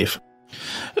tell you to leave.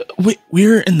 Wait,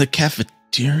 we're in the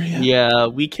cafeteria. Yeah,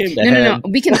 we came to No.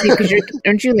 We can leave because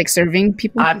aren't you like serving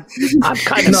people? I'm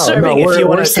kind of No, serving. If you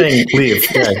we're want saying leave.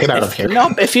 Yeah, get out of here.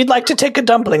 No, if you'd like to take a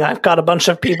dumpling, I've got a bunch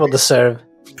of people to serve.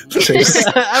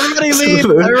 Everybody leave!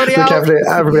 Everybody out!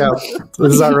 Everybody out.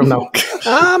 This is our room now.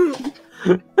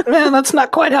 Man, that's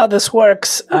not quite how this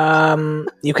works.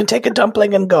 You can take a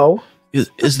dumpling and go.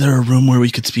 Is there a room where we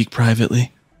could speak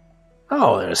privately?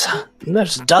 Oh,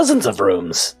 there's dozens of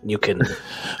rooms you can.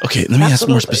 Okay, let me ask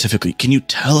more Absolutely. specifically. Can you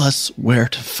tell us where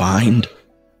to find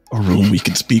a room we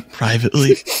can speak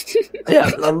privately? Yeah,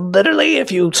 literally,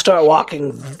 if you start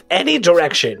walking any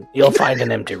direction, you'll find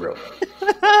an empty room.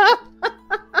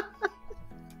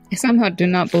 I somehow do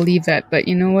not believe that, but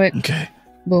you know what? Okay.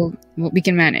 Well, we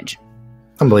can manage.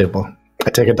 Unbelievable. I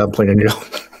take a dumpling and go.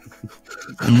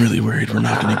 I'm really worried we're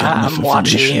not going to get enough I'm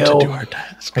watching information to you. do our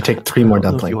task. I take 3 more I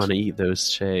don't know if dumplings. you want to eat those,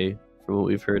 Shay. From what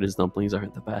we've heard, his dumplings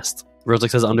aren't the best.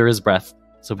 Rosic says under his breath,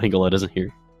 so Pangola doesn't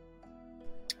hear.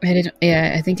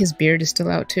 I think his beard is still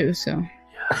out too. So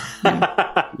You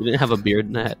didn't have a beard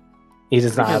in that. He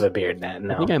does not have a beard, Nat.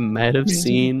 No, I think I might have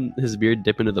seen his beard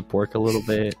dip into the pork a little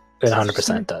bit. it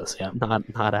 100% does. Yeah.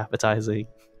 Not appetizing.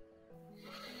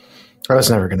 I was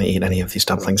never going to eat any of these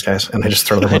dumplings, guys, and I just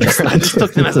throw them on the I ground. just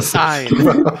took them as a sign.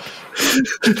 I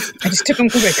just took him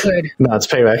because I could. No, it's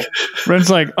payback. Ren's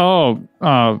like, oh.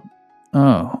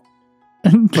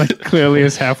 And like clearly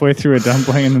is halfway through a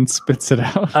dumpling and then spits it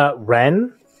out.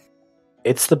 Ren,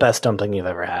 it's the best dumpling you've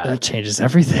ever That had. changes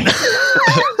everything.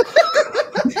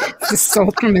 The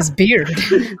salt from his beard.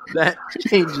 That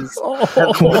changes.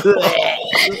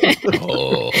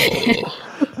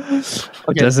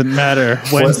 It doesn't matter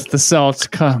whence the salt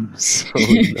comes. Oh, no.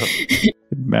 It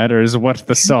matters what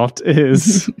the salt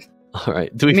is. All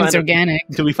right. Do we It's find organic.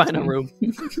 Do we find a room?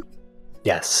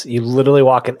 Yes, you literally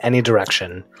walk in any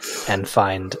direction and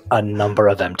find a number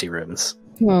of empty rooms.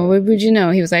 Well, what would you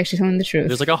know? He was actually telling the truth.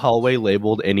 There's like a hallway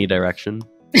labeled any direction.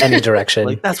 Any direction.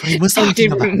 Like that's what he was Empty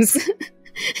talking about. rooms.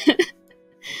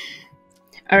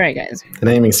 All right, guys. The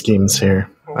naming schemes here.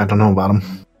 I don't know about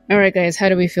them. All right, guys. How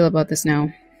do we feel about this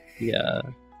now? Yeah.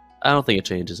 I don't think it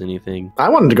changes anything. I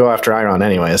wanted to go after Eiron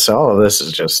anyway, so all of this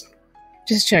is just...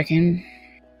 Just checking.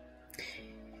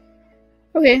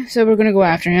 Okay, so we're gonna go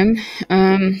after him.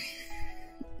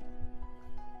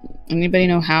 Anybody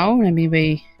know how?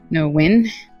 Anybody know when?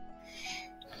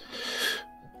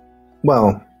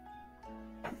 Well...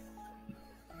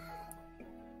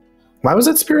 Why was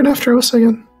that spirit after us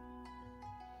again?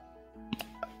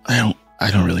 I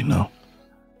don't really know.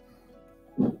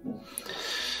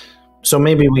 So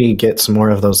maybe we get some more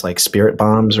of those like spirit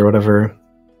bombs or whatever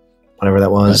that There's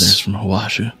was. from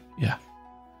Hawashu. Yeah.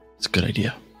 It's a good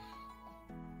idea.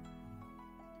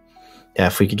 Yeah,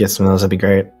 if we could get some of those, that'd be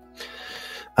great.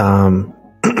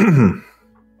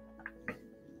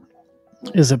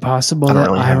 Is it possible I don't that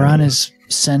really have Eiron any. is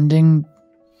sending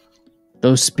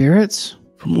those spirits?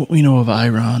 From what we know of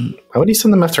Eiron, Why would he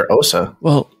send them after Osa?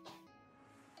 well,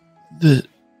 the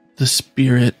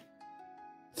spirit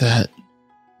that...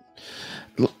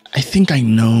 I think I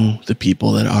know the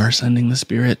people that are sending the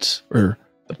spirits, or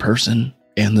the person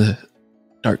and the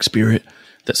dark spirit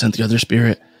that sent the other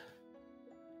spirit.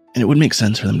 And it would make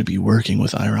sense for them to be working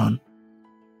with Eiron.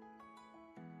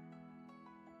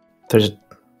 There's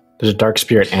a dark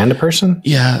spirit and a person?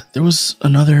 Yeah, there was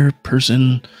another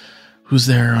person who's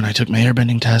there when I took my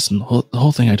airbending test, and the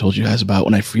whole thing I told you guys about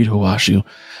when I freed Hawashu.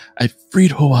 I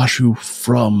freed Hawashu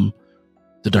from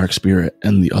the dark spirit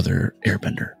and the other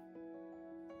airbender.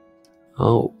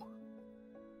 Oh.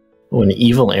 Oh, an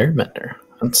evil airbender.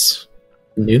 That's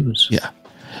news. Yeah.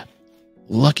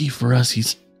 Lucky for us,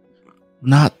 he's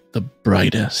not the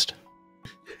brightest.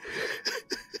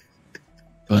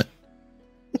 But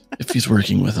if he's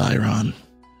working with Eiron,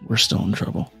 we're still in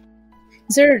trouble.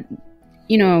 Is there,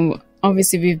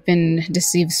 obviously we've been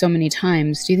deceived so many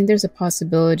times. Do you think there's a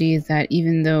possibility that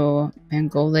even though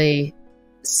Pangole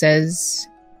says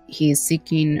he's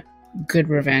seeking good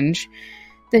revenge,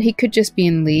 that he could just be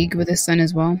in league with his son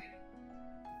as well?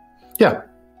 Yeah.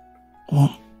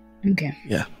 Well, okay.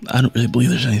 Yeah, I don't really believe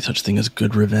there's any such thing as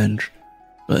good revenge,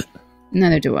 but...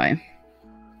 Neither do I.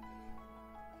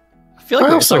 I feel like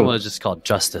I there's also- someone just called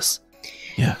justice.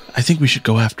 Yeah, I think we should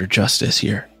go after justice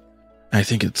here. I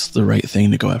think it's the right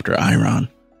thing to go after Eiron.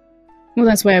 Well,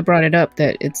 that's why I brought it up,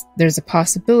 that there's a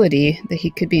possibility that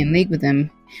he could be in league with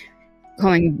him,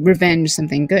 calling revenge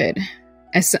something good.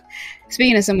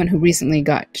 Speaking as someone who recently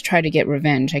got to try to get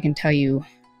revenge, I can tell you,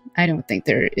 I don't think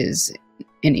there is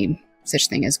any such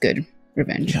thing as good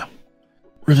revenge. Yeah.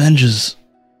 Revenge is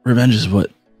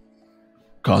what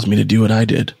caused me to do what I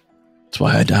did. That's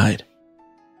why I died.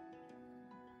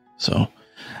 So,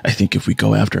 I think if we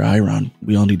go after Eiron,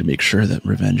 we all need to make sure that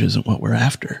revenge isn't what we're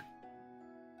after.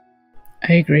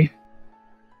 I agree.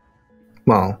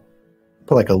 Well,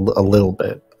 but like a little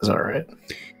bit is all right.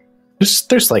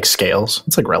 There's like scales.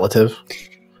 It's like relative,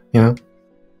 you know?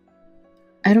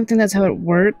 I don't think that's how it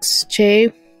works,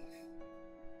 Che.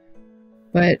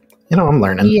 But I'm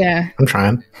learning. yeah, I'm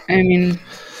trying. I mean,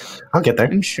 I'll get there.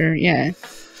 I'm sure, yeah.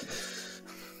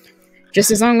 Just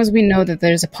as long as we know that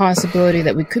there's a possibility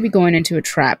that we could be going into a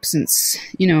trap, since,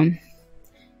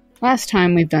 last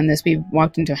time we've done this, we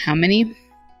walked into how many?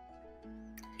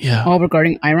 Yeah. All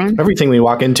regarding Eiron? Everything we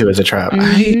walk into is a trap.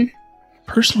 Mhm.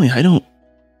 Personally, I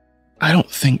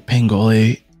don't think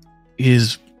Pangole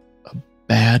is a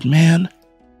bad man.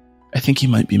 I think he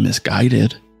might be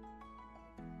misguided.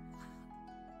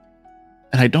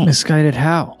 And I don't Misguided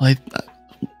how? like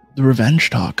the revenge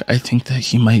talk. I think that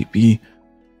he might be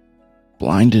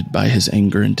blinded by his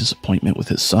anger and disappointment with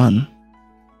his son.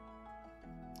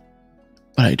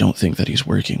 But I don't think that he's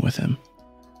working with him.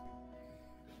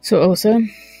 So, Osa,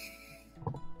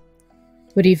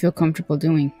 what do you feel comfortable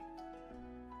doing?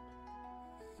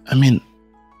 I mean,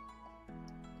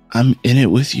 I'm in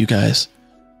it with you guys.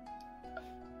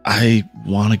 I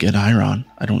want to get Eiron.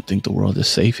 I don't think the world is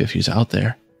safe if he's out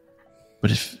there.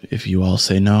 But if you all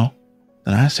say no,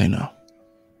 then I say no.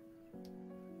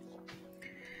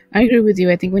 I agree with you.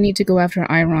 I think we need to go after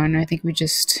Eiron. I think we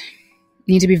just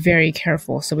need to be very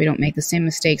careful so we don't make the same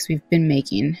mistakes we've been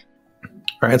making.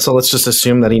 All right, so let's just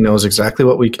assume that he knows exactly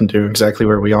what we can do, exactly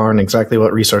where we are, and exactly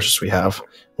what resources we have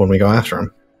when we go after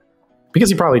him. Because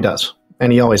he probably does,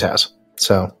 and he always has.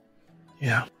 So,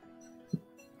 Yeah.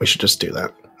 we should just do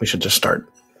that. We should just start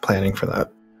planning for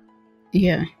that.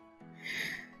 Yeah.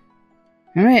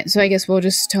 All right, so I guess we'll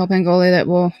just tell Pangole that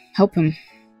we'll help him.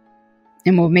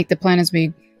 And we'll make the plan as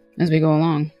we go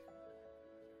along.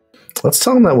 Let's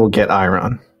tell him that we'll get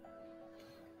Eiron.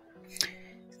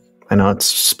 I know it's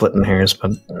splitting hairs,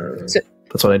 but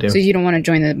that's what I do. So you don't want to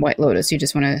join the White Lotus, you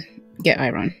just want to get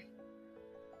Eiron.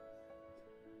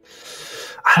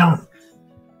 I don't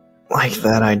like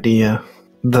that idea.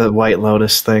 The White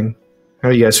Lotus thing. How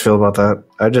do you guys feel about that?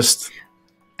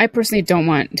 I personally don't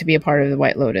want to be a part of the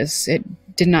White Lotus. It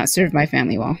did not serve my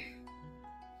family well.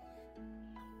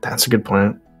 That's a good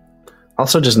point.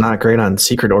 Also, just not great on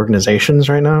secret organizations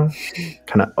right now.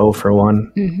 Kind of 0 for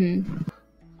 1 Mm-hmm.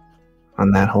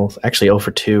 on that whole. Actually, 0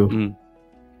 for 2.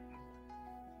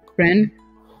 Ren?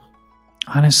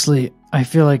 Honestly, I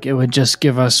feel like it would just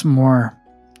give us more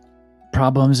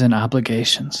problems and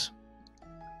obligations.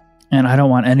 And I don't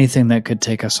want anything that could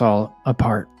take us all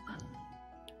apart.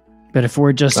 But if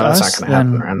we're just No, that's us, not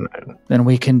going to happen. then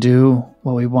we can do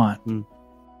what we want.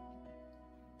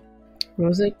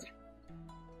 Rosic?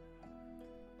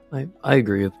 I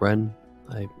agree with Ren.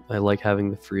 I like having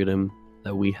the freedom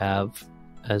that we have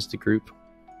as the group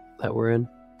that we're in.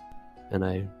 And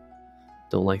I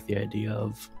don't like the idea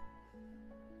of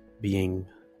being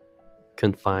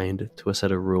confined to a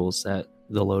set of rules that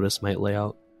the Lotus might lay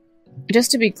out.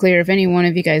 Just to be clear, if any one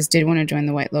of you guys did want to join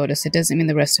the White Lotus, it doesn't mean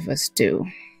the rest of us do.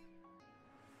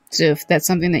 So if that's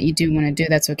something that you do want to do,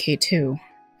 that's okay too.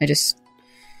 I just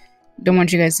don't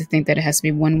want you guys to think that it has to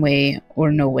be one way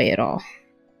or no way at all.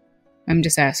 I'm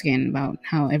just asking about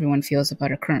how everyone feels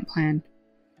about our current plan.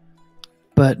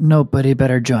 But nobody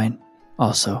better join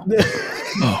also.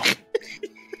 Oh, I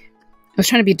was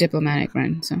trying to be diplomatic,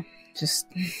 Ren, so just...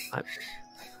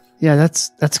 Yeah,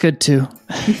 that's good too.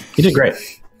 You did great.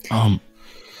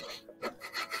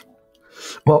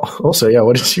 Well, also, yeah,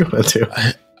 what did you want to do?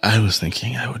 I was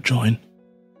thinking I would join.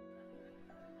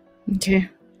 Okay.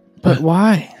 But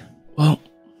why? Well,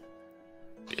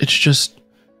 it it's just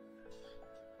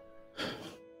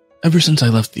ever since I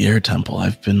left the Air Temple,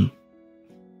 I've been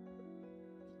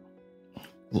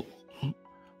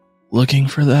looking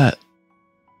for that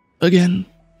again.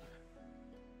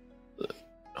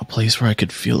 A place where I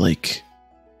could feel like,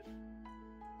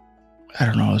 I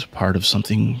don't know, I was part of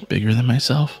something bigger than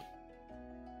myself.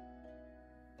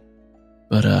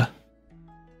 But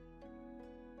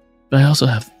I also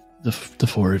have the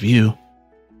four of you,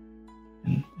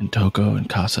 and Toko and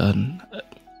Casa, and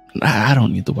I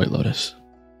don't need the White Lotus.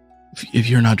 If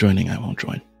you're not joining, I won't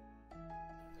join.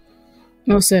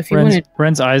 Also, if you want to...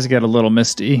 Ren's eyes get a little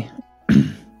misty,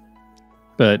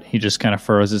 but he just kind of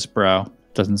furrows his brow,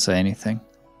 doesn't say anything.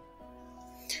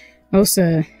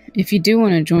 Also, if you do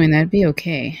want to join, that'd be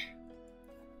okay.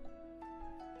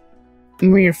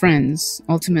 We're your friends.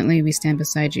 Ultimately, we stand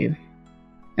beside you.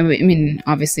 I mean,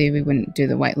 obviously, we wouldn't do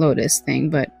the White Lotus thing,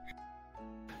 but...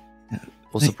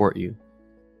 We'll support you.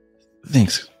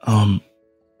 Thanks. I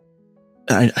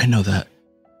know that.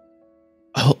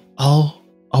 I'll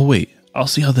wait. I'll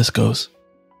see how this goes.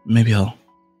 Maybe I'll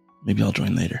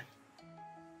join later.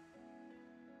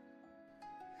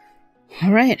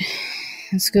 All right.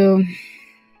 Let's go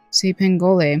see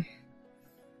Pangole.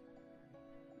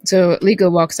 So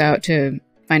Leagle walks out to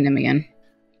find him again.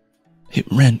 Hey,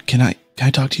 Ren, can I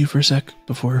talk to you for a sec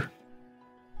before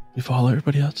we follow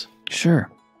everybody else? Sure.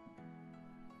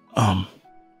 I'm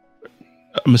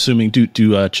assuming do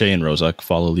Che and Rozak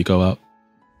follow Leko out?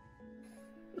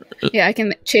 Yeah, I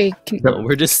can. Che can. No,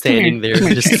 we're just standing there,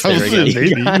 just staring at Maybe,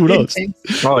 you. who knows?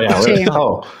 Oh yeah. Che.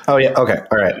 Oh yeah. Okay.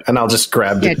 All right. And I'll just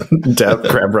grab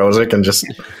grab Rozak and just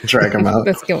drag him out.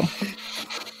 Let's go.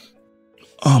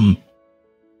 I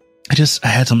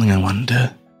had something I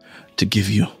wanted to give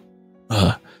you.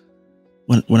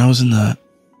 When I was in the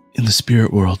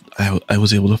spirit world, I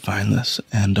was able to find this,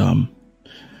 and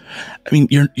I mean,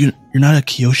 you're not a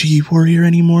Kyoshi warrior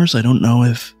anymore, so I don't know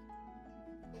if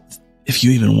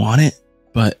you even want it,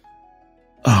 but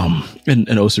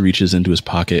and Osa reaches into his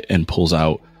pocket and pulls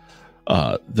out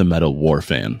the metal war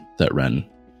fan that Ren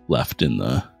left in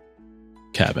the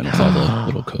cabin with all the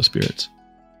little co-spirits.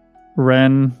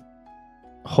 Ren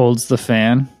holds the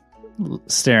fan,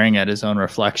 staring at his own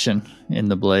reflection in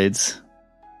the blades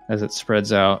as it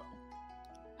spreads out.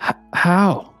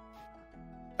 How?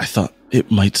 I thought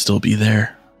it might still be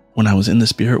there when I was in the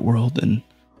spirit world, and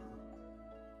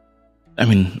I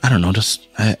mean, I don't know, just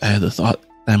I had the thought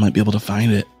that I might be able to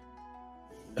find it,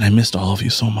 and I missed all of you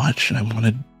so much, and I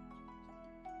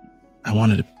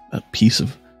wanted a piece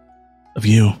of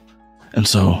you, and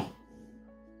so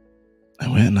I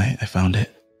went and I found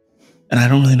it, and I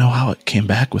don't really know how it came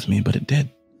back with me, but it did.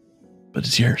 But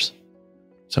it's yours,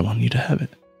 so I want you to have it.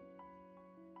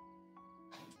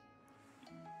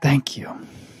 Thank you.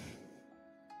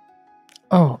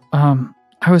 Oh,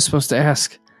 I was supposed to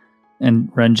ask. And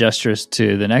Ren gestures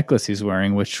to the necklace he's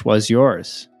wearing, which was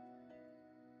yours.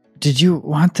 Did you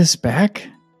want this back?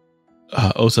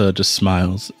 Osa just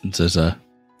smiles and says,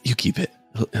 you keep it.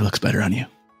 It looks better on you.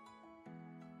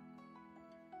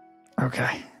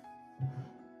 Okay.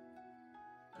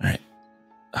 All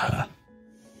right.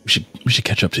 We should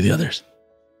catch up to the others.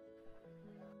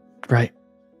 Right.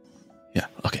 Yeah,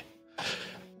 okay.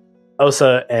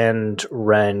 Osa and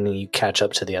Ren, you catch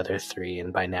up to the other three,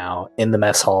 and by now, in the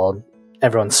mess hall,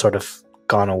 everyone's sort of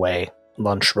gone away.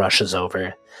 Lunch rush is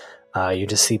over. You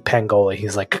just see Pangola.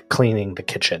 He's like cleaning the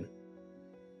kitchen.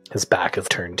 His back is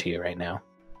turned to you right now.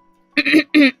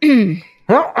 Yep.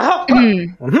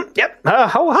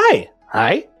 Hi.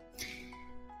 Hi.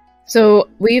 So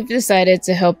we've decided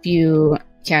to help you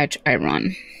catch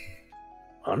Eiron.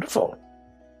 Wonderful.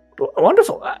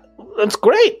 Wonderful. That's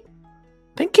great.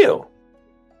 Thank you.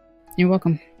 You're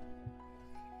welcome.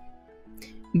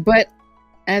 But,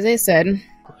 as I said...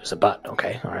 There's a but.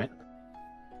 Okay, all right.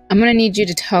 I'm going to need you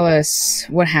to tell us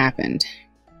what happened.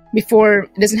 Before...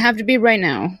 It doesn't have to be right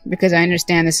now, because I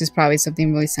understand this is probably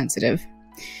something really sensitive.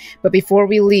 But before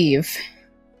we leave,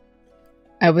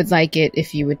 I would like it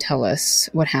if you would tell us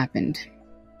what happened.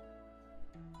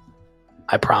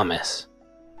 I promise.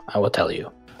 I will tell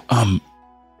you.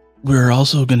 We're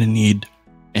also going to need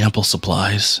ample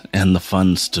supplies and the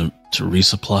funds to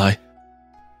resupply.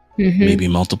 Mm-hmm. Maybe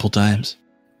multiple times.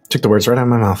 Took the words right out of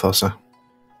my mouth, Osa.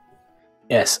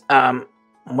 Yes.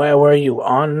 Where were you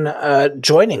on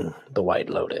joining the White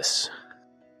Lotus?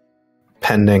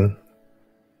 Pending.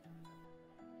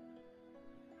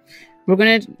 We're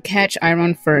going to catch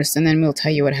Eiron first, and then we'll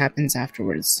tell you what happens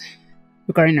afterwards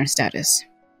regarding our status.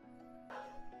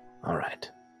 All right.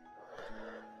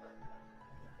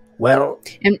 Well,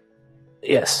 and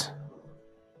yes.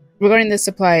 Regarding the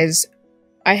supplies,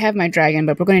 I have my dragon,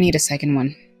 but we're going to need a second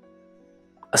one.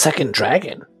 A second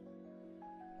dragon?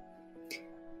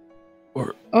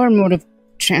 Or mode of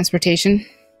transportation.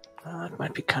 It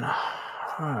might be kind of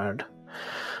hard.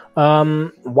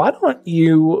 Why don't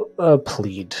you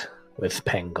plead with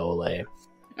Pangole?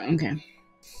 Okay.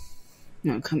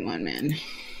 No, come on, man.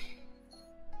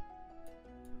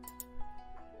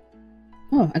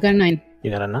 Oh, I got a 9.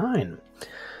 You got a 9.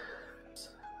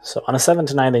 So on a 7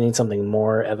 to 9, they need something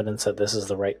more, evidence that this is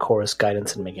the right course,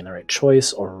 guidance in making the right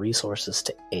choice, or resources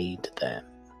to aid them.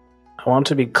 I want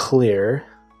to be clear.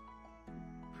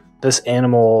 This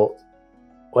animal,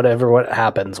 what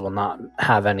happens, will not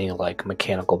have any like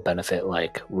mechanical benefit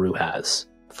like Rue has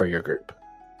for your group,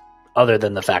 other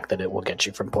than the fact that it will get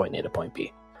you from point A to point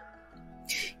B.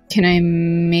 Can I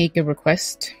make a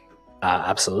request?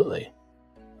 Absolutely.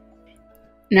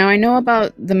 Now I know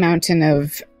about the mountain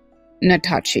of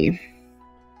Natachi,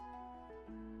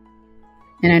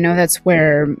 and I know that's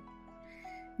where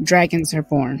dragons are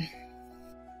born.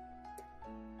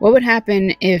 What would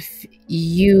happen if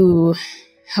you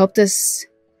helped us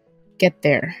get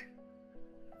there?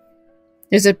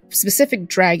 There's a specific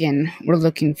dragon we're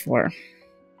looking for,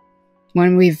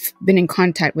 one we've been in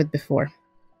contact with before.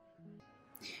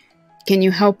 Can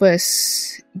you help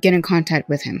us get in contact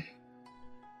with him?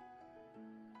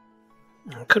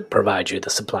 I could provide you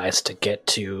the supplies to get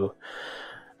to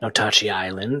Notachi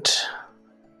Island.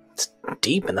 It's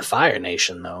deep in the Fire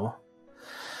Nation, though.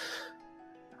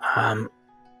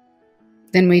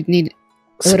 Then we'd need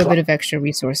a little bit of extra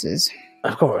resources.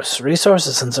 Of course,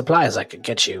 resources and supplies I could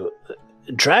get you.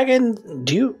 Dragons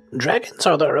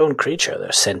are their own creature.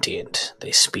 They're sentient.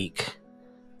 They speak.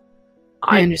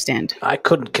 I understand. I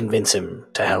couldn't convince him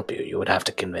to help you. You would have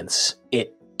to convince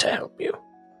it to help you.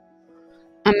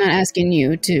 I'm not asking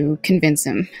you to convince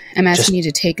him. I'm asking you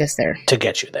to take us there. To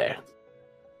get you there.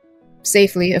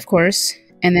 Safely, of course.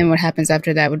 And then what happens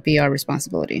after that would be our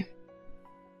responsibility.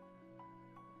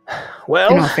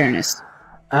 Well, in all fairness.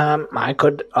 I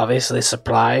could obviously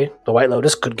supply, the White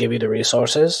Lotus could give you the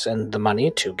resources and the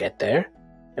money to get there.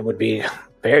 It would be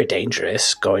very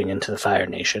dangerous going into the Fire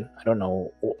Nation. I don't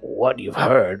know what you've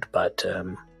heard, but,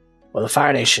 the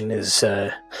Fire Nation is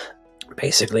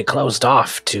basically closed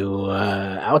off to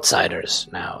outsiders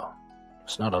now.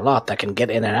 There's not a lot that can get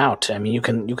in and out. I mean, you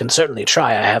can certainly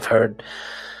try. I have heard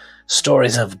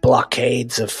stories of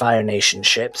blockades of Fire Nation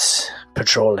ships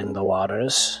patrolling the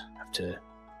waters. Have to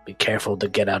be careful to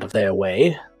get out of their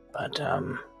way, but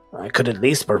I could at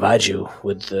least provide you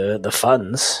with the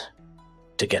funds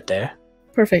to get there.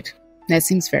 Perfect. That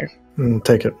seems fair.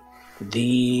 Take it.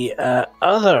 The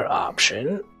other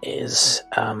option is,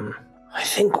 I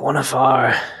think one of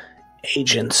our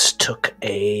agents took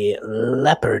a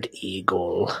leopard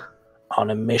eagle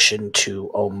on a mission to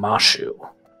Omashu.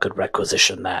 Could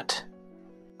requisition that.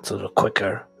 It's a little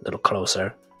quicker, a little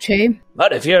closer. Che?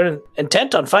 But if you're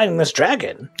intent on finding this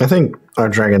dragon... I think our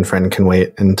dragon friend can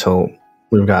wait until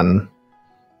we've gotten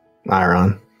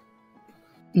Eiron.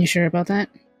 You sure about that?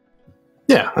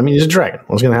 Yeah, I mean, he's a dragon.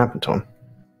 What's going to happen to him?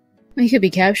 Well, he could be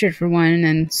captured for one and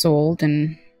then sold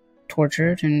and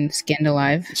tortured and skinned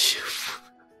alive.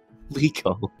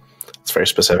 Legal. It's very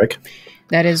specific.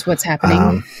 That is what's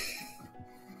happening.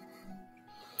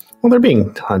 Well, they're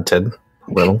being hunted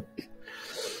a little.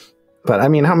 But, I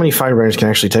mean, how many Firebenders can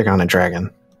actually take on a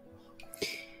dragon?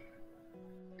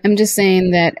 I'm just saying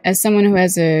that as someone who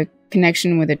has a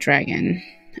connection with a dragon,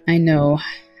 I know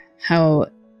how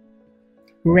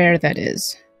rare that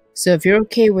is. So if you're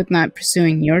okay with not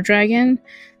pursuing your dragon,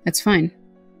 that's fine.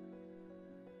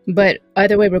 But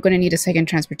either way, we're going to need a second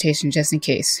transportation just in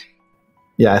case.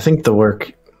 Yeah, I think the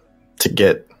work to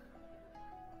get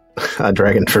a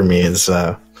dragon for me is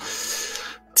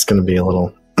it's going to be a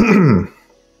little...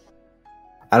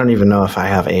 I don't even know if I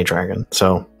have a dragon,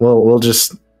 so we'll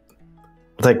just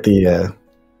take the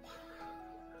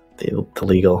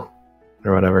Leagle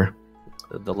or whatever.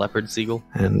 The leopard seagull.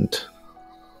 And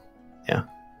yeah.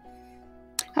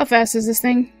 How fast is this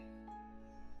thing?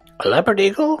 A leopard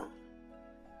eagle?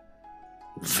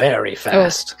 Very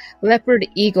fast. Oh, leopard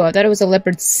eagle. I thought it was a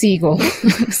leopard seagle.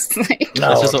 Like, no,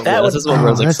 that's just what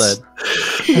Rosic said.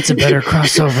 That's a better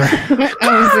crossover.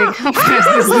 I was like, how fast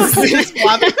is this?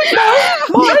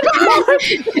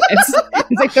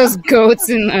 It's like those goats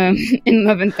in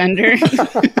Love and Thunder.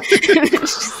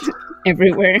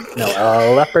 Everywhere. No,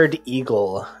 a leopard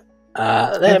eagle.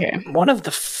 They're Okay. one of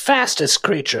the fastest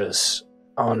creatures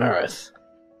on Earth.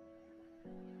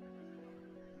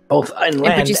 Both in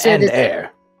land and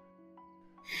air.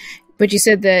 But you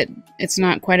said that it's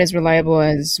not quite as reliable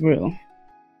as Rue.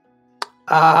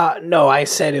 No, I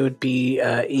said it would be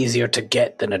easier to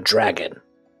get than a dragon.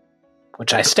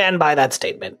 which I stand by that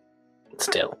statement.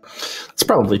 Still, It's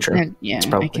probably true. Yeah, It's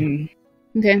probably. I can.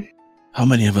 Okay. How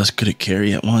many of us could it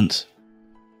carry at once?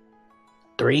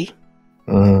 3.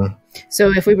 Mhm.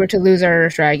 So if we were to lose our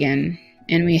dragon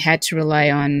and we had to rely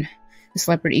on this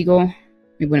leopard eagle,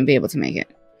 we wouldn't be able to make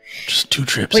it. Just 2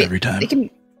 trips Wait, every time. It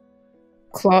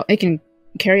can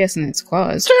carry us in its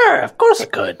claws. Sure, of course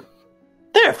it could.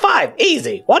 There, 5,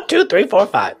 easy. 1, 2, 3, 4,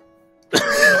 5.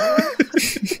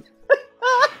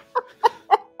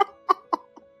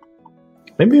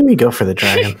 Maybe we go for the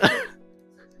dragon.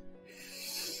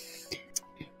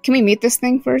 Can we meet this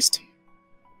thing first?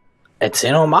 It's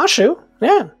in Omashu.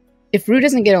 Yeah, If Rue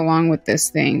doesn't get along with this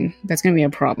thing, that's going to be a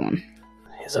problem.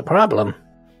 it's a problem.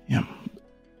 Yeah.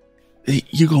 The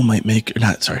eagle might make,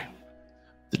 the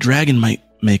dragon might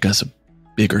make us a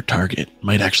bigger target.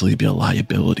 Might actually be a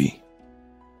liability.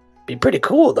 Be pretty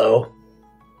cool though.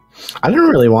 I didn't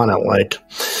really want to,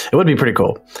 it would be pretty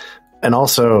cool. And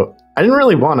also, I didn't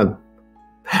really want to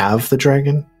have the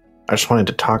dragon. I just wanted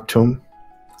to talk to him.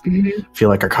 Mm-hmm. I feel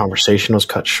like our conversation was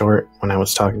cut short when I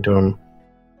was talking to him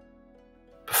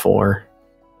before.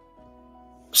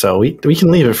 So we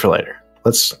can leave it for later.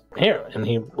 Let's. Here, and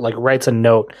he writes a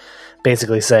note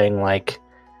basically saying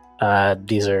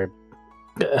these are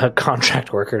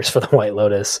contract workers for the White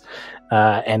Lotus,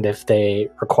 and if they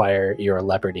require your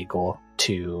leopard eagle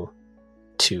to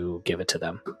give it to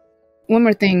them. One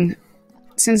more thing.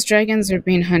 Since dragons are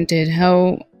being hunted,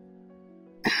 how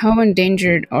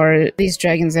endangered are these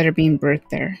dragons that are being birthed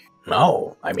there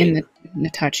No, I in mean, the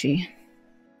Natachi?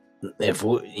 if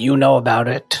you know about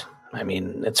it, I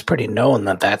mean, it's pretty known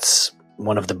that that's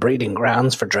one of the breeding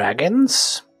grounds for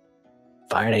dragons.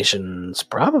 Fire Nation's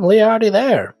probably already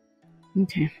there.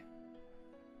 Okay.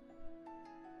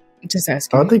 Just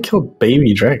asking. How'd they kill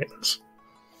baby dragons?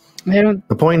 I don't.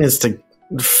 The point is to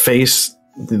face,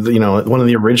 one of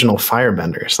the original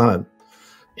firebenders, not an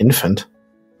infant,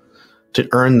 to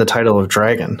earn the title of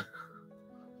dragon.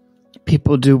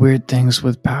 People do weird things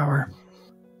with power.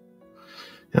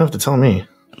 You don't have to tell me.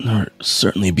 There would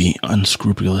certainly be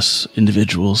unscrupulous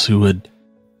individuals who would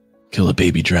kill a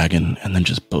baby dragon and then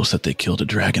just boast that they killed a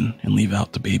dragon and leave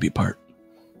out the baby part.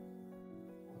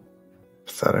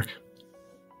 Pathetic.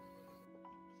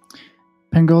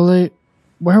 Pangole,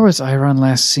 where was Eiron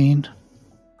last seen?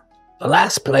 The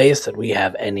last place that we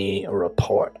have any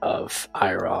report of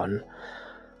Eiron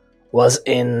was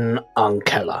in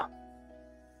Ankela,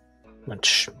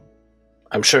 which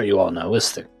I'm sure you all know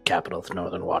is the capital of the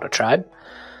Northern Water Tribe.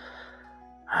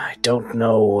 I don't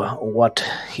know what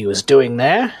he was doing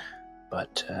there,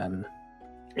 but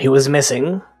he was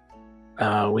missing.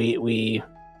 We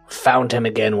found him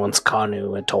again once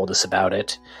Kanu had told us about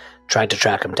it. Tried to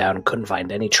track him down, couldn't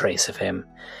find any trace of him.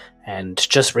 And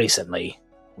just recently,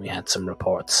 we had some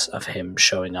reports of him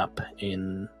showing up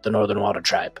in the Northern Water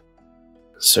Tribe.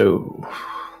 So,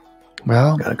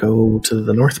 Well, gotta go to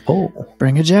the North Pole.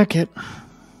 bring a jacket.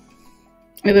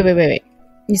 Wait.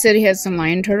 You said he has some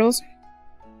lion turtles?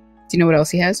 Do you know what else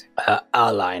he has?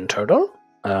 A lion turtle.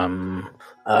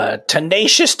 A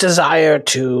tenacious desire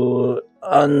to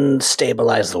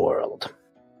unstabilize the world.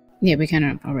 Yeah, we kind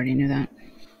of already knew that.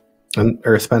 And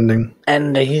earthbending.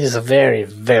 And he's a very,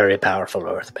 very powerful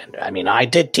earthbender. I mean, I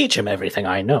did teach him everything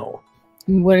I know.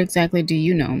 What exactly do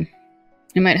you know?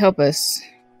 It might help us.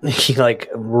 He,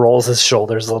 rolls his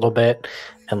shoulders a little bit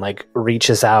and,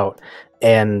 reaches out.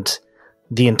 And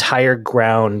the entire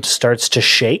ground starts to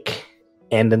shake.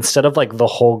 And instead of, the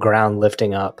whole ground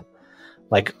lifting up,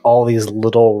 all these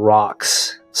little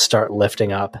rocks start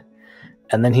lifting up.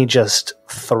 And then he just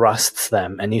thrusts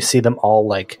them. And you see them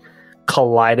all,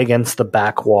 collide against the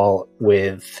back wall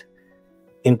with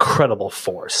incredible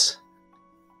force.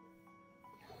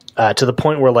 To the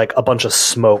point where a bunch of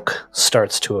smoke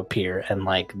starts to appear and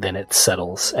then it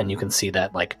settles and you can see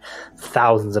that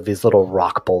thousands of these little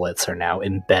rock bullets are now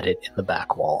embedded in the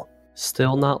back wall.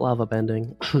 Still not lava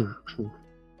bending.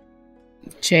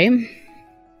 Jay?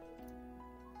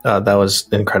 That was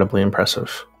incredibly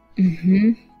impressive.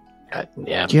 Mm-hmm.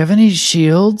 Yeah. Do you have any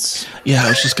shields? Yeah, I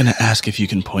was just going to ask if you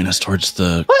can point us towards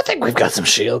the... Well, I think we've got some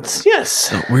shields.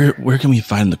 Yes. where can we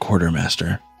find the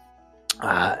quartermaster?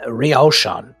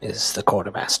 Ryoshan is the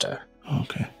quartermaster.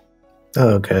 Okay.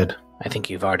 Oh, good. I think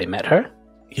you've already met her.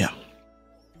 Yeah.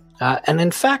 And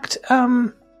in fact,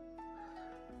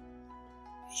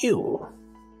 you,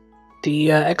 the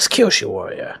Exkyoshi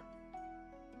warrior.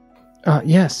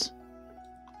 Yes.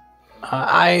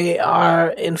 Our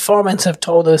informants have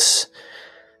told us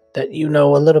that you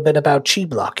know a little bit about chi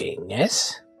blocking,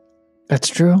 yes? That's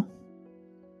true.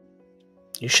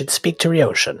 You should speak to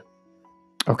Ryoshan.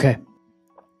 Okay.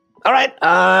 All right,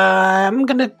 I'm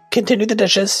gonna continue the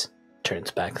dishes.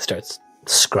 Turns back, starts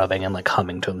scrubbing and like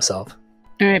humming to himself.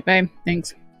 All right, bye.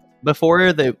 Thanks.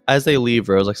 As they leave,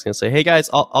 Rozak's gonna say, "Hey guys,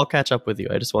 I'll catch up with you.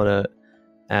 I just want to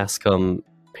ask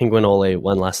Penguin Ole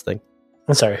one last thing."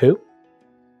 I'm sorry, who?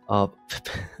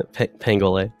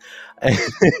 Pangole.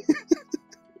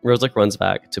 Rozak runs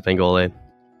back to Pangole.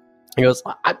 He goes,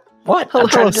 What? Hello, I'm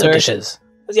trying to do sir. the dishes.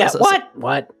 Yeah, So-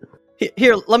 what?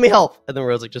 Here, let me help. And then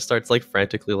Rozak just starts like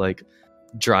frantically like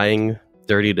drying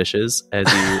dirty dishes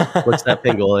as he looks at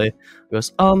Pangole. He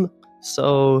goes,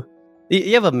 so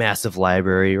you have a massive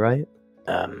library, right?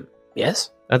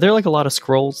 Yes. Are there like a lot of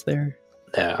scrolls there?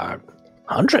 There are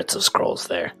hundreds of scrolls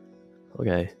there.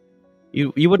 Okay.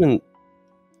 You wouldn't.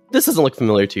 This doesn't look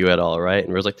familiar to you at all, right?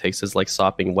 And Rozak takes his like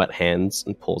sopping wet hands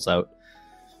and pulls out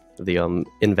the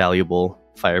invaluable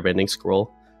firebending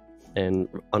scroll and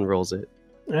unrolls it.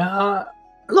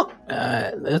 Look,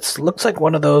 it looks like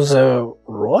one of those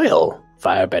royal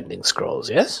firebending scrolls,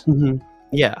 yes? Mm-hmm.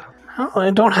 Yeah. Oh,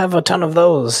 I don't have a ton of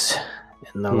those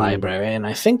in the library, and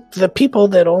I think the people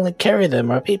that only carry them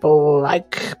are people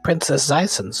like Princess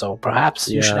Zyson, so perhaps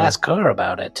you should ask her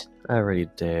about it. I already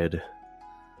did.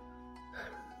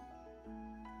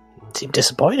 Seem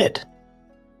disappointed.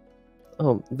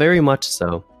 Oh, very much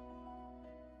so.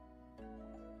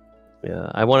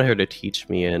 Yeah, I wanted her to teach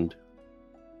me and,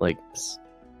 like,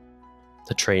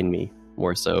 to train me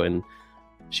more so, and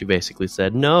she basically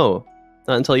said, no,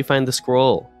 not until you find the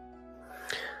scroll.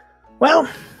 Well,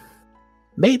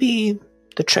 maybe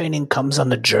the training comes on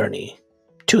the journey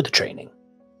to the training.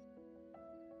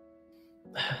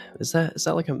 Is that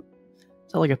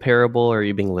like a parable, or are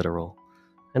you being literal?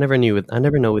 I never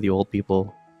know with the old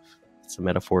people. It's a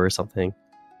metaphor or something.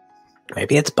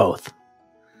 Maybe it's both.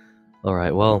 All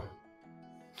right, well,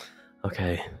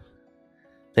 okay.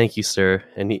 Thank you, sir.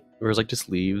 And Rozak just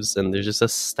leaves, and there's just a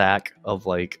stack of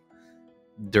like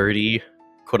dirty,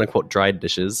 quote unquote, dried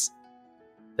dishes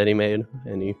that he made,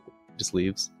 and he just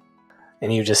leaves.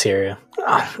 And you just hear,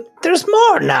 oh, there's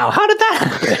more now. How did that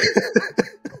happen?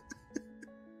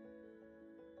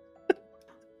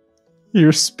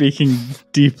 You're speaking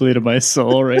deeply to my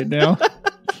soul right now.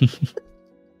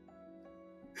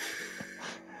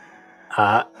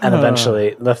 And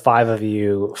eventually, the five of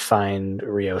you find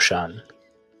Ryoshan.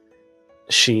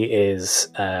 She is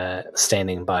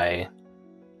standing by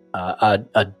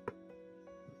a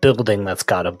building that's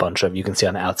got a bunch of, you can see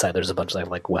on the outside, there's a bunch of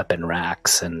like weapon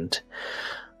racks and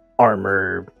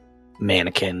armor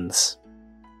mannequins.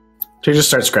 She just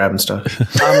starts grabbing stuff.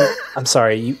 I'm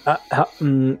sorry, you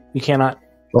cannot.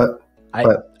 What?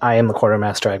 I am the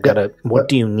quartermaster. I've got to. What What?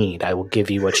 do you need? I will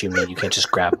give you what you need. You can't just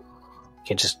grab. You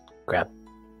can't just grab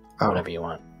whatever you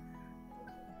want.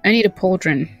 I need a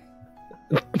pauldron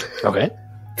Okay.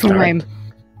 for Alright.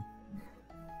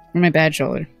 my bad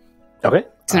shoulder. Okay.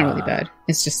 It's not really bad.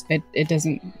 It's just it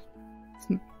doesn't.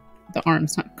 The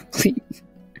arm's not complete.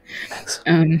 It's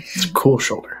a cool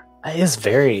shoulder. That is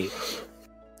very.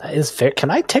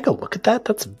 Can I take a look at that?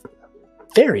 That's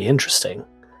very interesting.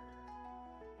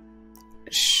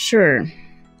 Sure.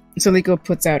 So Leko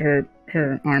puts out her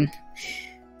arm.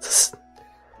 This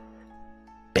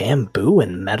bamboo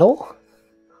and metal?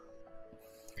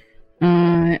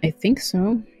 I think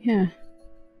so. Yeah.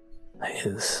 That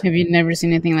is. Have you never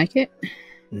seen anything like it?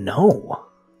 No.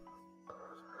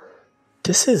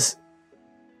 This is.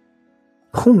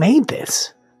 Who made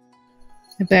this?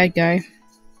 The bad guy.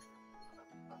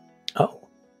 Oh.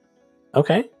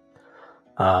 Okay.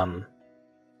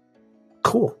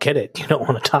 Cool. Get it. You don't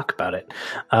want to talk about it.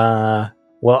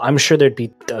 Well, I'm sure there'd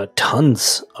be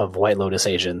tons of White Lotus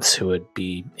agents who would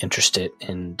be interested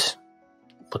in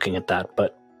looking at that,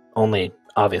 but only,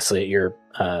 obviously, you'd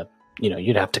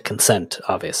have to consent,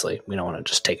 obviously. We don't want to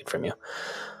just take it from you.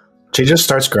 She just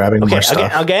starts grabbing more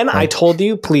stuff. Again, I told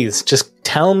you, please, just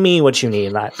tell me what you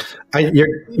need.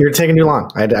 You're taking too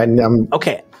long. I'm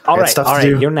Okay. All right. stuff All to right.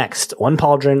 do. You're next. One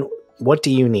pauldron. What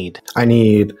do you need? and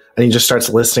he just starts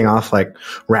listing off like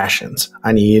rations.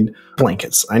 I need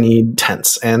blankets. I need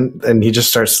tents, and he just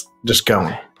starts just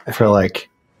going for like.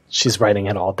 She's writing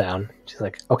it all down. She's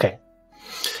like, okay.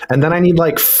 And then I need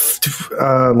like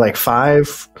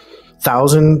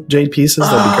 5,000 jade pieces.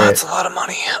 That'd be great. That's a lot of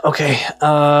money. Okay.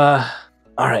 All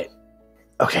right.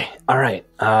 Okay. All right.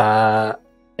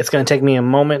 It's going to take me a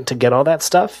moment to get all that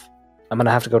stuff. I'm going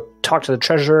to have to go talk to the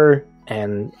treasurer,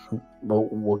 and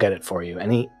we'll get it for you.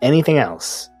 Anything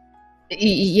else?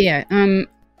 Yeah. Can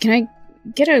I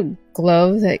get a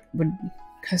glove that would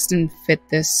custom fit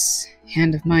this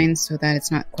hand of mine so that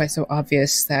it's not quite so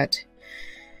obvious that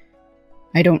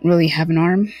I don't really have an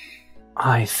arm?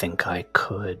 I think I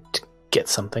could get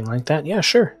something like that. Yeah,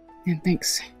 sure. Yeah,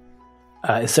 thanks.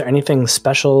 Is there anything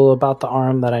special about the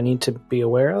arm that I need to be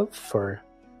aware of? Or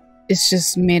It's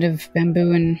just made of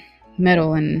bamboo and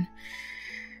metal, and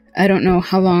I don't know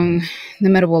how long the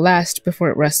metal will last before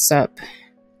it rusts up.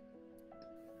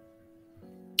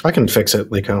 I can fix it,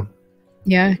 Leko.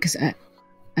 Yeah, because I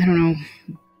don't know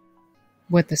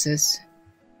what this is.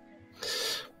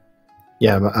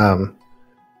 Yeah,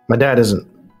 my dad isn't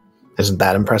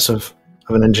that impressive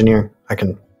of an engineer. I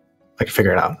can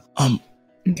figure it out.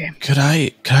 Okay. Could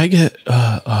I get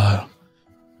a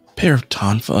pair of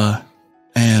tonfa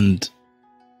and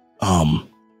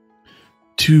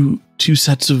two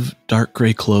sets of dark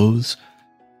gray clothes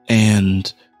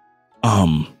and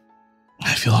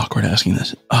I feel awkward asking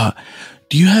this.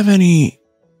 Do you have any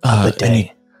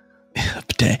bidet?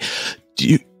 Bidet.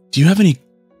 Do you have any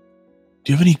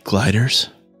gliders?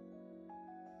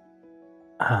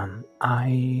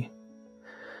 I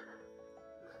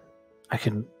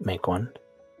can make one.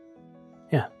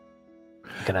 Yeah,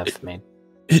 I can have made.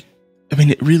 It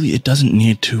doesn't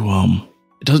need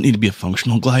to be a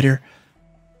functional glider.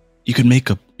 You could make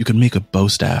a bow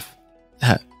staff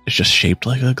that is just shaped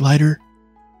like a glider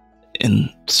in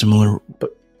similar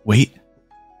weight.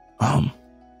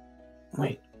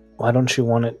 Wait, why don't you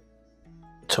want it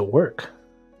to work?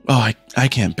 Oh, I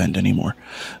can't bend anymore,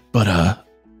 but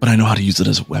I know how to use it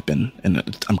as a weapon, and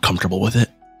I'm comfortable with it.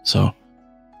 So,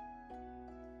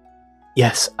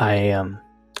 yes, I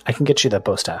can get you that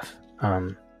bow staff.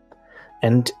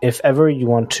 And if ever you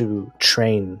want to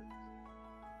train,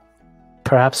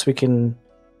 perhaps we can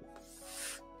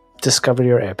discover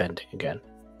your airbending again.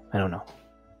 I don't know.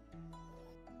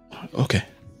 Okay.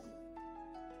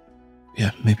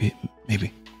 Yeah, maybe.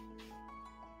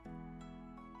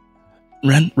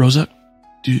 Ren, Rosa,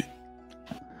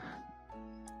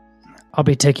 I'll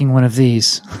be taking one of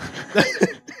these.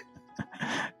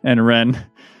 And Ren,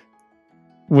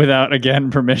 without again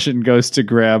permission, goes to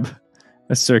grab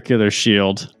a circular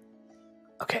shield.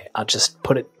 Okay, I'll just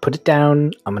put it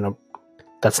down.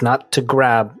 That's not to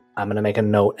grab. I'm gonna make a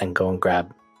note and go and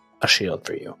grab a shield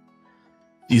for you.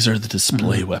 these are the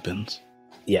display weapons.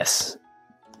 Yes.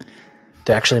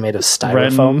 They're actually made of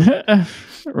styrofoam.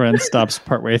 Ren stops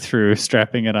partway through,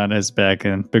 strapping it on his back,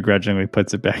 and begrudgingly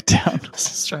puts it back down.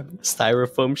 Strapping a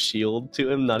styrofoam shield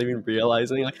to him, not even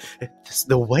realizing, like,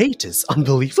 the weight is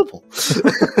unbelievable.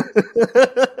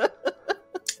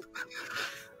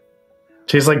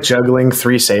 She's like juggling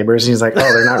 3 sabers, and he's like, "Oh,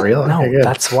 they're not real." No, Okay, good.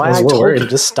 that's why was I a little told worried. you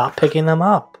to stop picking them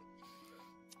up.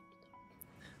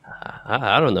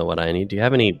 I don't know what I need. Do you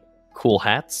have any cool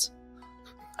hats?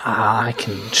 I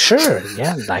can, sure,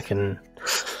 yeah, I can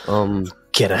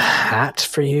get a hat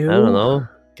for you. I don't know.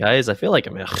 Guys, I feel like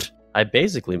I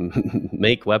basically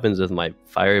make weapons with my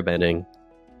firebending.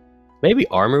 Maybe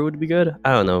armor would be good?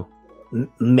 I don't know.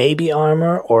 Maybe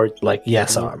armor or like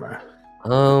yes armor.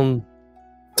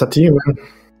 It's up to you, man.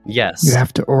 Yes. You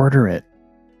have to order it.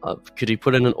 Could you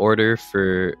put in an order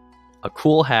for a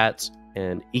cool hat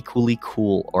and equally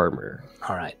cool armor?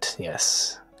 All right,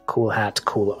 yes. Cool hat,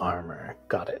 cool armor.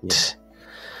 Got it. Yeah.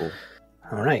 Cool.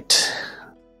 All right.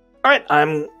 All right,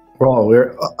 I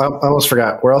almost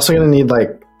forgot. We're also going to need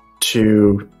like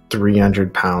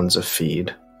 200-300 pounds of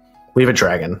feed. We have a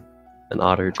dragon. An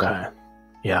otter. okay.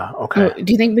 Yeah, okay. Oh,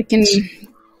 do you think we can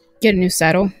get a new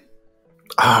saddle?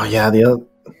 Oh, yeah. Yeah.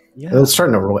 It's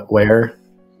starting to wear,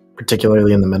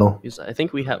 particularly in the middle. Because I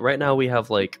think we have right now. We have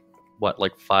like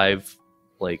 5.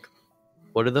 Like,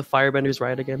 what are the firebenders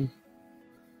ride again?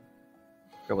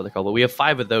 I forgot what they're called, but we have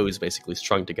 5 of those basically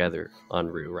strung together on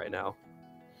Rue right now,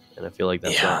 and I feel like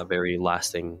that's not a very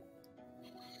lasting.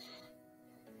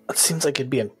 It seems like it'd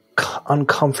be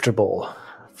uncomfortable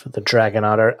for the dragon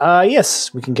otter.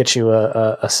 Yes, we can get you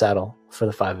a saddle for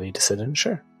the 5 of you to sit in.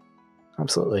 Sure,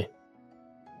 absolutely.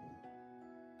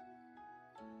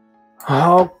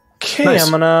 Okay, Nice.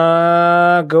 I'm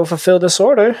gonna go fulfill this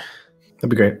order. That'd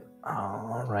be great.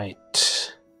 All right.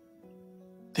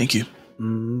 Thank you.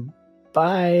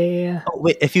 Bye. Oh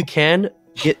wait, if you can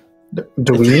get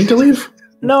Do we need to leave?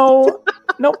 No,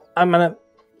 nope. I'm gonna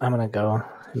go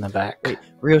in the back. wait,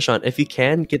 Ryoshan, if you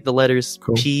can get the letters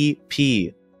Cool.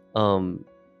 PP on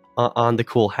the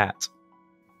cool hat.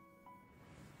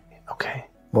 Okay.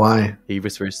 Why? He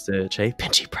whispers to Che,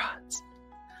 "Pinchy bronze,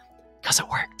 because it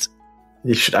worked."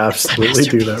 You should absolutely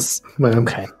do that, Masterpiece. man.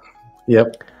 Okay.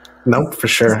 Yep. Nope, for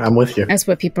sure. I'm with you. That's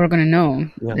what people are going to know.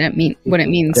 Yeah. What it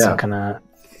means. Yeah. I'm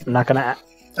not gonna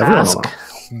Everyone ask will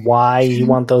know. why you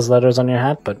want those letters on your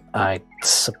hat, but I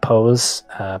suppose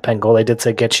Pangole did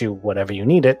say get you whatever you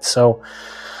needed. So,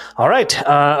 all right.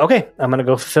 Okay, I'm gonna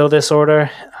go fulfill this order.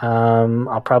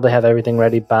 I'll probably have everything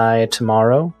ready by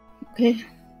tomorrow. Okay.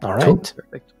 All right. Cool.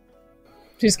 Perfect.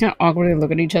 Just kind of awkwardly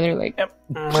look at each other like, Yep.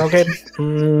 Okay.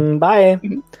 Bye.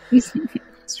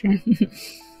 Sure.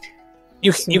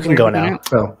 You can go now.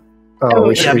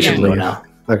 We should you can leave go now.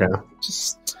 Okay.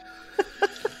 Just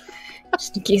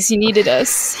in case you needed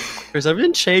us.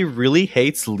 Perception Che really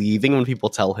hates leaving when people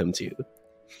tell him to.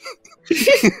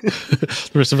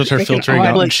 The rest of us are Like an filtering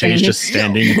out, odd and Shay's thing. just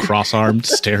standing cross-armed,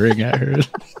 staring at her.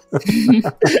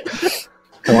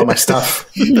 I want my stuff.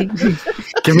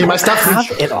 Give me my stuff. I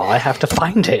have it all. I have to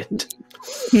find it.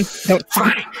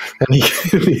 Fine. And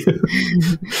Justin,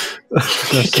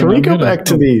 Can we I'm go gonna- back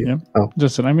to the? yeah. Oh,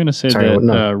 Justin, I'm going to say Sorry, that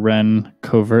no. Ren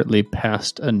covertly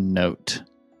passed a note.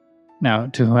 Now,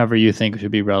 to whoever you think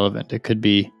should be relevant, it could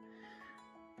be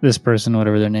this person,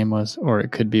 whatever their name was, or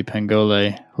it could be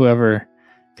Pangole, whoever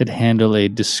could handle a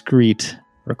discreet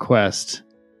request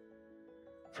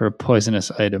for a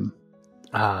poisonous item.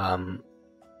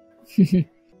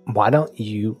 Why don't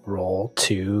you roll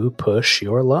to push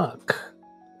your luck?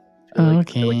 I feel like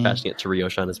Okay. passing it to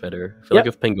Ryoshan is better. I feel Yep.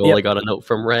 like if Pangole Yep. got a note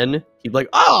from Ren, he'd be like,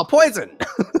 "Oh, poison!"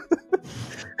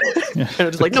 Yeah, And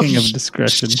I'm just the like, no, king of shh,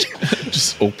 discretion.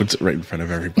 Just opens it right in front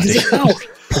of everybody. Oh,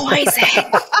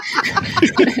 poison!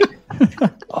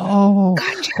 Oh,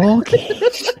 okay.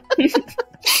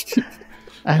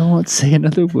 I won't say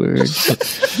another word.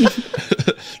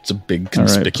 It's a big All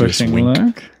right, conspicuous pushing wink.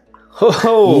 luck.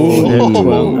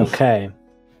 Oh, okay.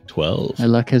 12. My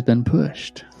luck has been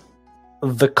pushed.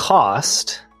 The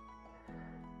cost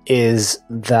is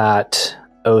that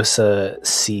Osa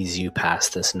sees you pass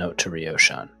this note to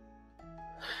Ryoshan.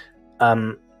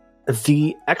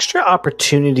 The extra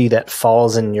opportunity that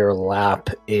falls in your lap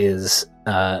is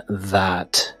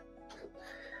that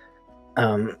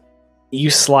you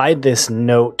slide this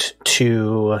note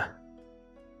to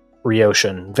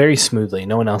Ryoshan very smoothly.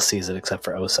 No one else sees it except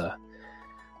for Osa.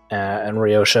 And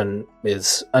Ryoshan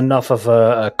is enough of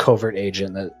a covert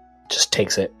agent that just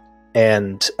takes it.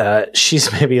 And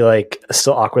she's maybe like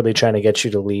still awkwardly trying to get you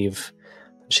to leave.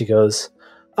 She goes,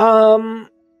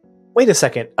 wait a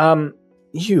second.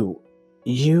 You,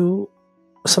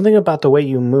 something about the way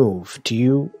you move. Do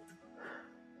you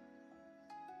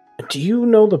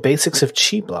know the basics of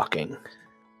chi blocking?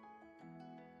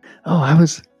 Oh, I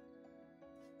was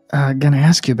gonna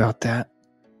ask you about that.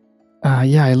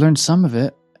 Yeah, I learned some of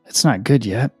it. It's not good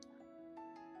yet.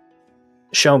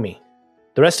 Show me.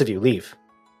 The rest of you, leave.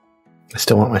 I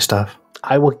still want my stuff.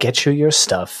 I will get you your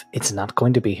stuff. It's not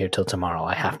going to be here till tomorrow.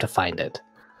 I have to find it.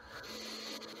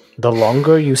 The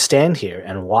longer you stand here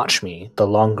and watch me, the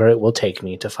longer it will take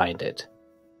me to find it.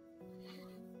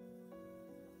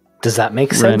 Does that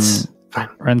make sense?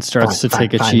 Ren starts to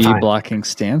take a chi blocking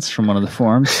stance from one of the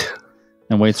forms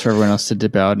and waits for everyone else to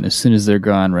dip out. And as soon as they're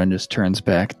gone, Ren just turns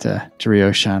back to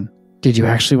Ryoshan. Did you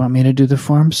actually want me to do the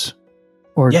forms?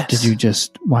 Or Yes. did you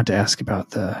just want to ask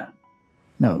about the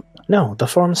note? No, the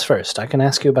forms first. I can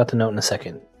ask you about the note in a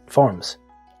second. Forms.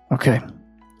 Okay.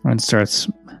 Ren starts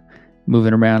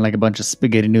moving around like a bunch of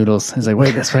spaghetti noodles. He's like,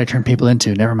 wait, that's what I turn people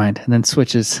into. Never mind. And then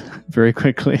switches very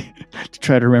quickly to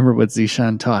try to remember what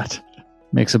Zishan taught.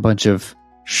 Makes a bunch of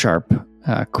sharp,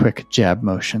 quick jab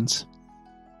motions.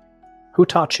 Who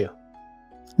taught you?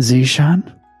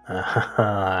 Zishan?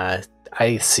 I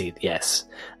see. Yes,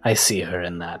 I see her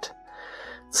in that.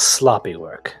 Sloppy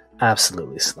work.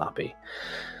 Absolutely sloppy.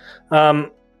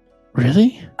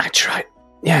 Really? I tried.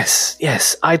 Yes.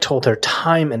 I told her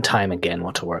time and time again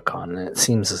what to work on, and it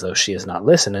seems as though she has not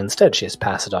listened. Instead, she has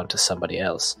passed it on to somebody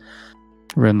else.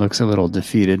 Ren looks a little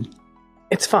defeated.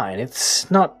 It's fine. It's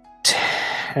not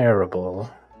terrible.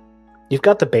 You've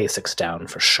got the basics down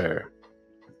for sure.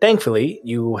 Thankfully,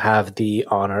 you have the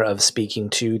honor of speaking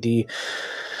to the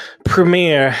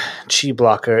premier chi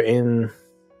blocker in,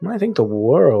 I think, the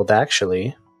world,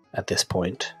 actually, at this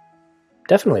point.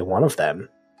 Definitely one of them.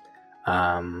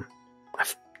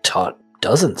 I've taught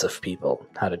dozens of people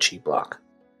how to chi block.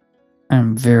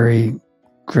 I'm very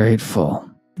grateful.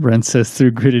 Ren says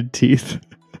through gritted teeth.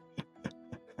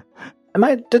 Am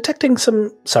I detecting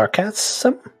some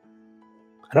sarcasm?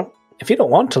 If you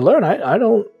don't want to learn, I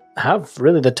don't have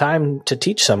really the time to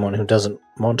teach someone who doesn't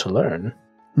want to learn.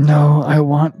 No, I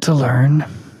want to learn.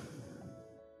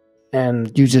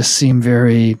 And You just seem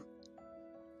very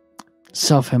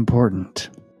self-important.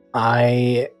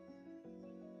 I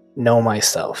know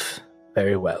myself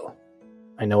very well.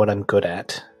 I know what I'm good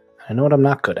at. I know what I'm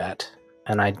not good at.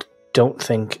 And I don't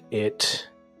think it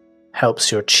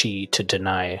helps your chi to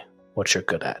deny what you're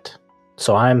good at.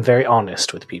 So I'm very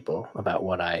honest with people about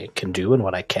what I can do and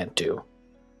what I can't do.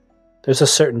 There's a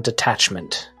certain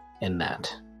detachment in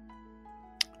that.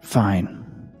 Fine.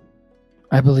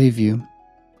 I believe you.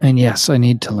 And yes, I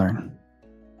need to learn.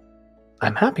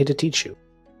 I'm happy to teach you.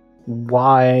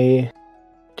 Why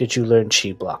did you learn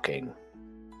chi blocking?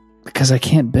 Because I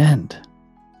can't bend.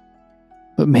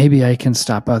 But maybe I can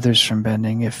stop others from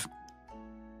bending if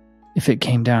it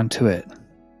came down to it.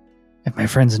 If my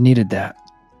friends needed that.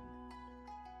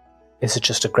 Is it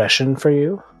just aggression for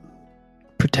you?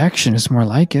 Protection is more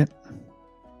like it.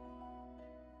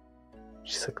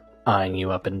 She's like eyeing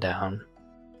you up and down.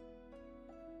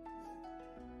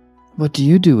 What do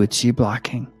you do with chi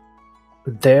blocking?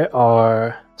 There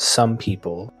are some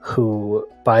people who,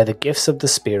 by the gifts of the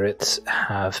spirits,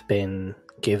 have been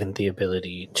given the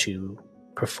ability to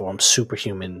perform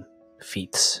superhuman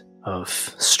feats of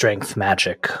strength,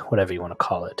 magic, whatever you want to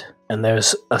call it. And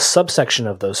there's a subsection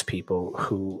of those people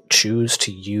who choose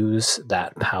to use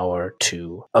that power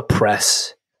to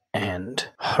oppress and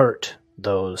hurt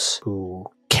those who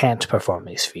can't perform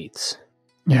these feats.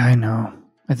 Yeah, I know.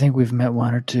 I think we've met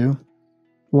one or two.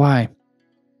 Why?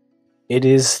 It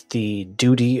is the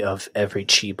duty of every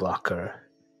chi blocker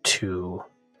to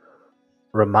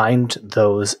remind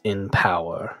those in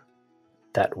power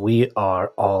that we are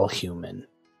all human.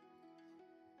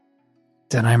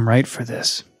 Then I'm right for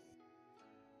this.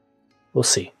 We'll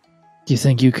see. Do you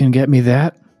think you can get me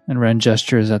that? And Ren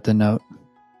gestures at the note.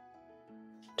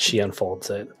 She unfolds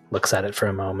it, looks at it for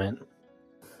a moment.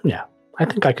 Yeah, I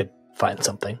think I could find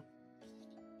something.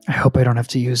 I hope I don't have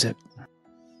to use it.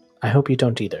 I hope you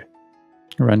don't either.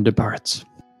 Ren departs.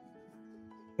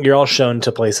 You're all shown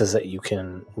to places that you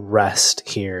can rest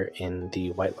here in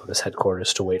the White Lotus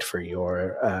headquarters to wait for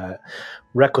your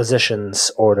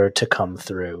requisitions order to come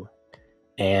through.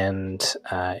 And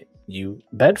you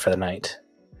bed for the night.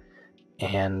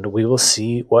 And we will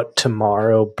see what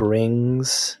tomorrow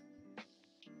brings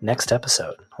next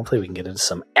episode. Hopefully we can get into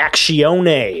some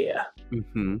actione.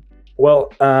 Mm-hmm.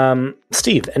 Well,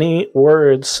 Steve, any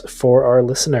words for our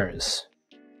listeners?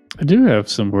 I do have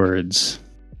some words.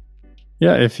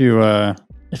 Yeah, if you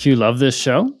love this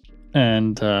show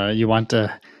and you want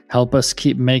to help us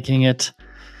keep making it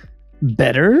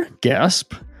better,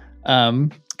 gasp,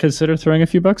 consider throwing a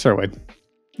few bucks our way.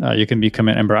 You can become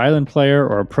an Ember Island player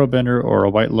or a Pro Bender or a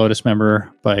White Lotus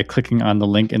member by clicking on the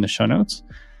link in the show notes.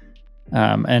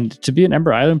 And to be an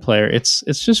Ember Island player, it's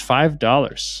just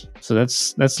 $5. So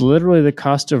that's literally the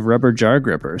cost of rubber jar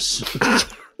grippers.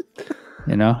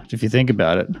 You know, if you think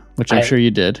about it, which I'm sure you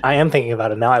did. I am thinking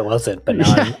about it now. I wasn't, but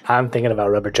now I'm thinking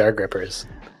about rubber jar grippers.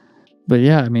 But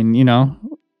yeah, I mean, you know,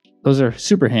 those are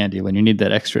super handy when you need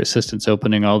that extra assistance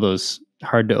opening all those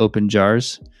hard to open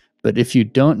jars. But if you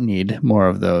don't need more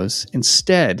of those,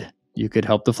 instead, you could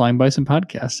help the Flying Bison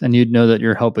podcast and you'd know that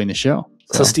you're helping the show.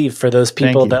 So Steve, for those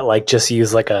people that like just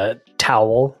use like a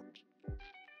towel,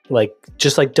 like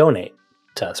just like donate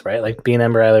to us, right? Like be an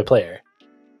Ember Island player.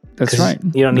 That's right.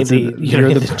 You don't need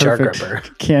the jar gripper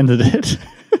candidate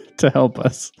to help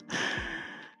us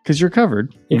because you're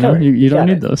covered. You don't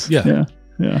need those. Yeah.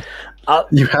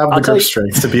 You have the grip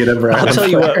strength to be an Ember Island. I'll tell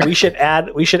you player. what, we should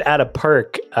add a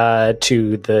perk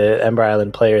to the Ember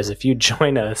Island players. If you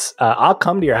join us, I'll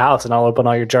come to your house and I'll open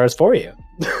all your jars for you.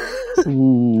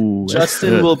 Ooh,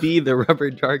 Justin will be the rubber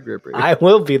jar gripper. I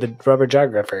will be the rubber jar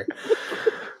gripper.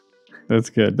 That's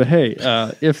good. But hey,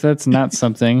 if that's not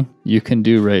something you can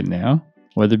do right now,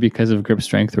 whether because of grip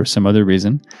strength or some other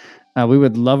reason, we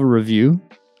would love a review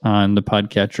on the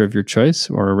podcatcher of your choice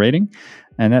or a rating.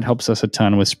 And that helps us a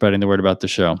ton with spreading the word about the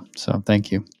show. So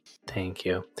thank you. Thank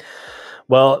you.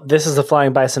 Well, this is the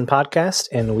Flying Bison Podcast,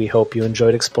 and we hope you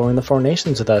enjoyed exploring the Four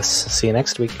Nations with us. See you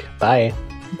next week. Bye.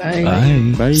 Bye.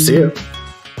 Bye. Bye. See you.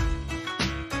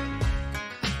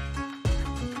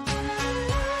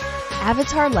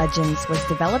 Avatar Legends was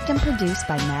developed and produced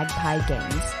by Magpie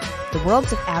Games. The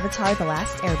worlds of Avatar The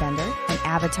Last Airbender and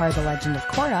Avatar The Legend of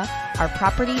Korra are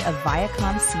property of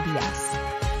Viacom CBS.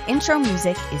 Intro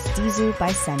music is Dizu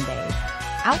by Sendai.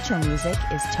 Outro music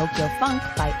is Tokyo Funk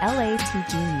by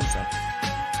LATG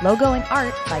Music. Logo and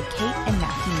art by Cate and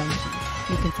Matthew Mahnke.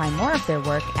 You can find more of their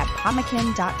work at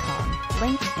pomakin.com,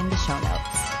 linked in the show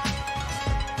notes.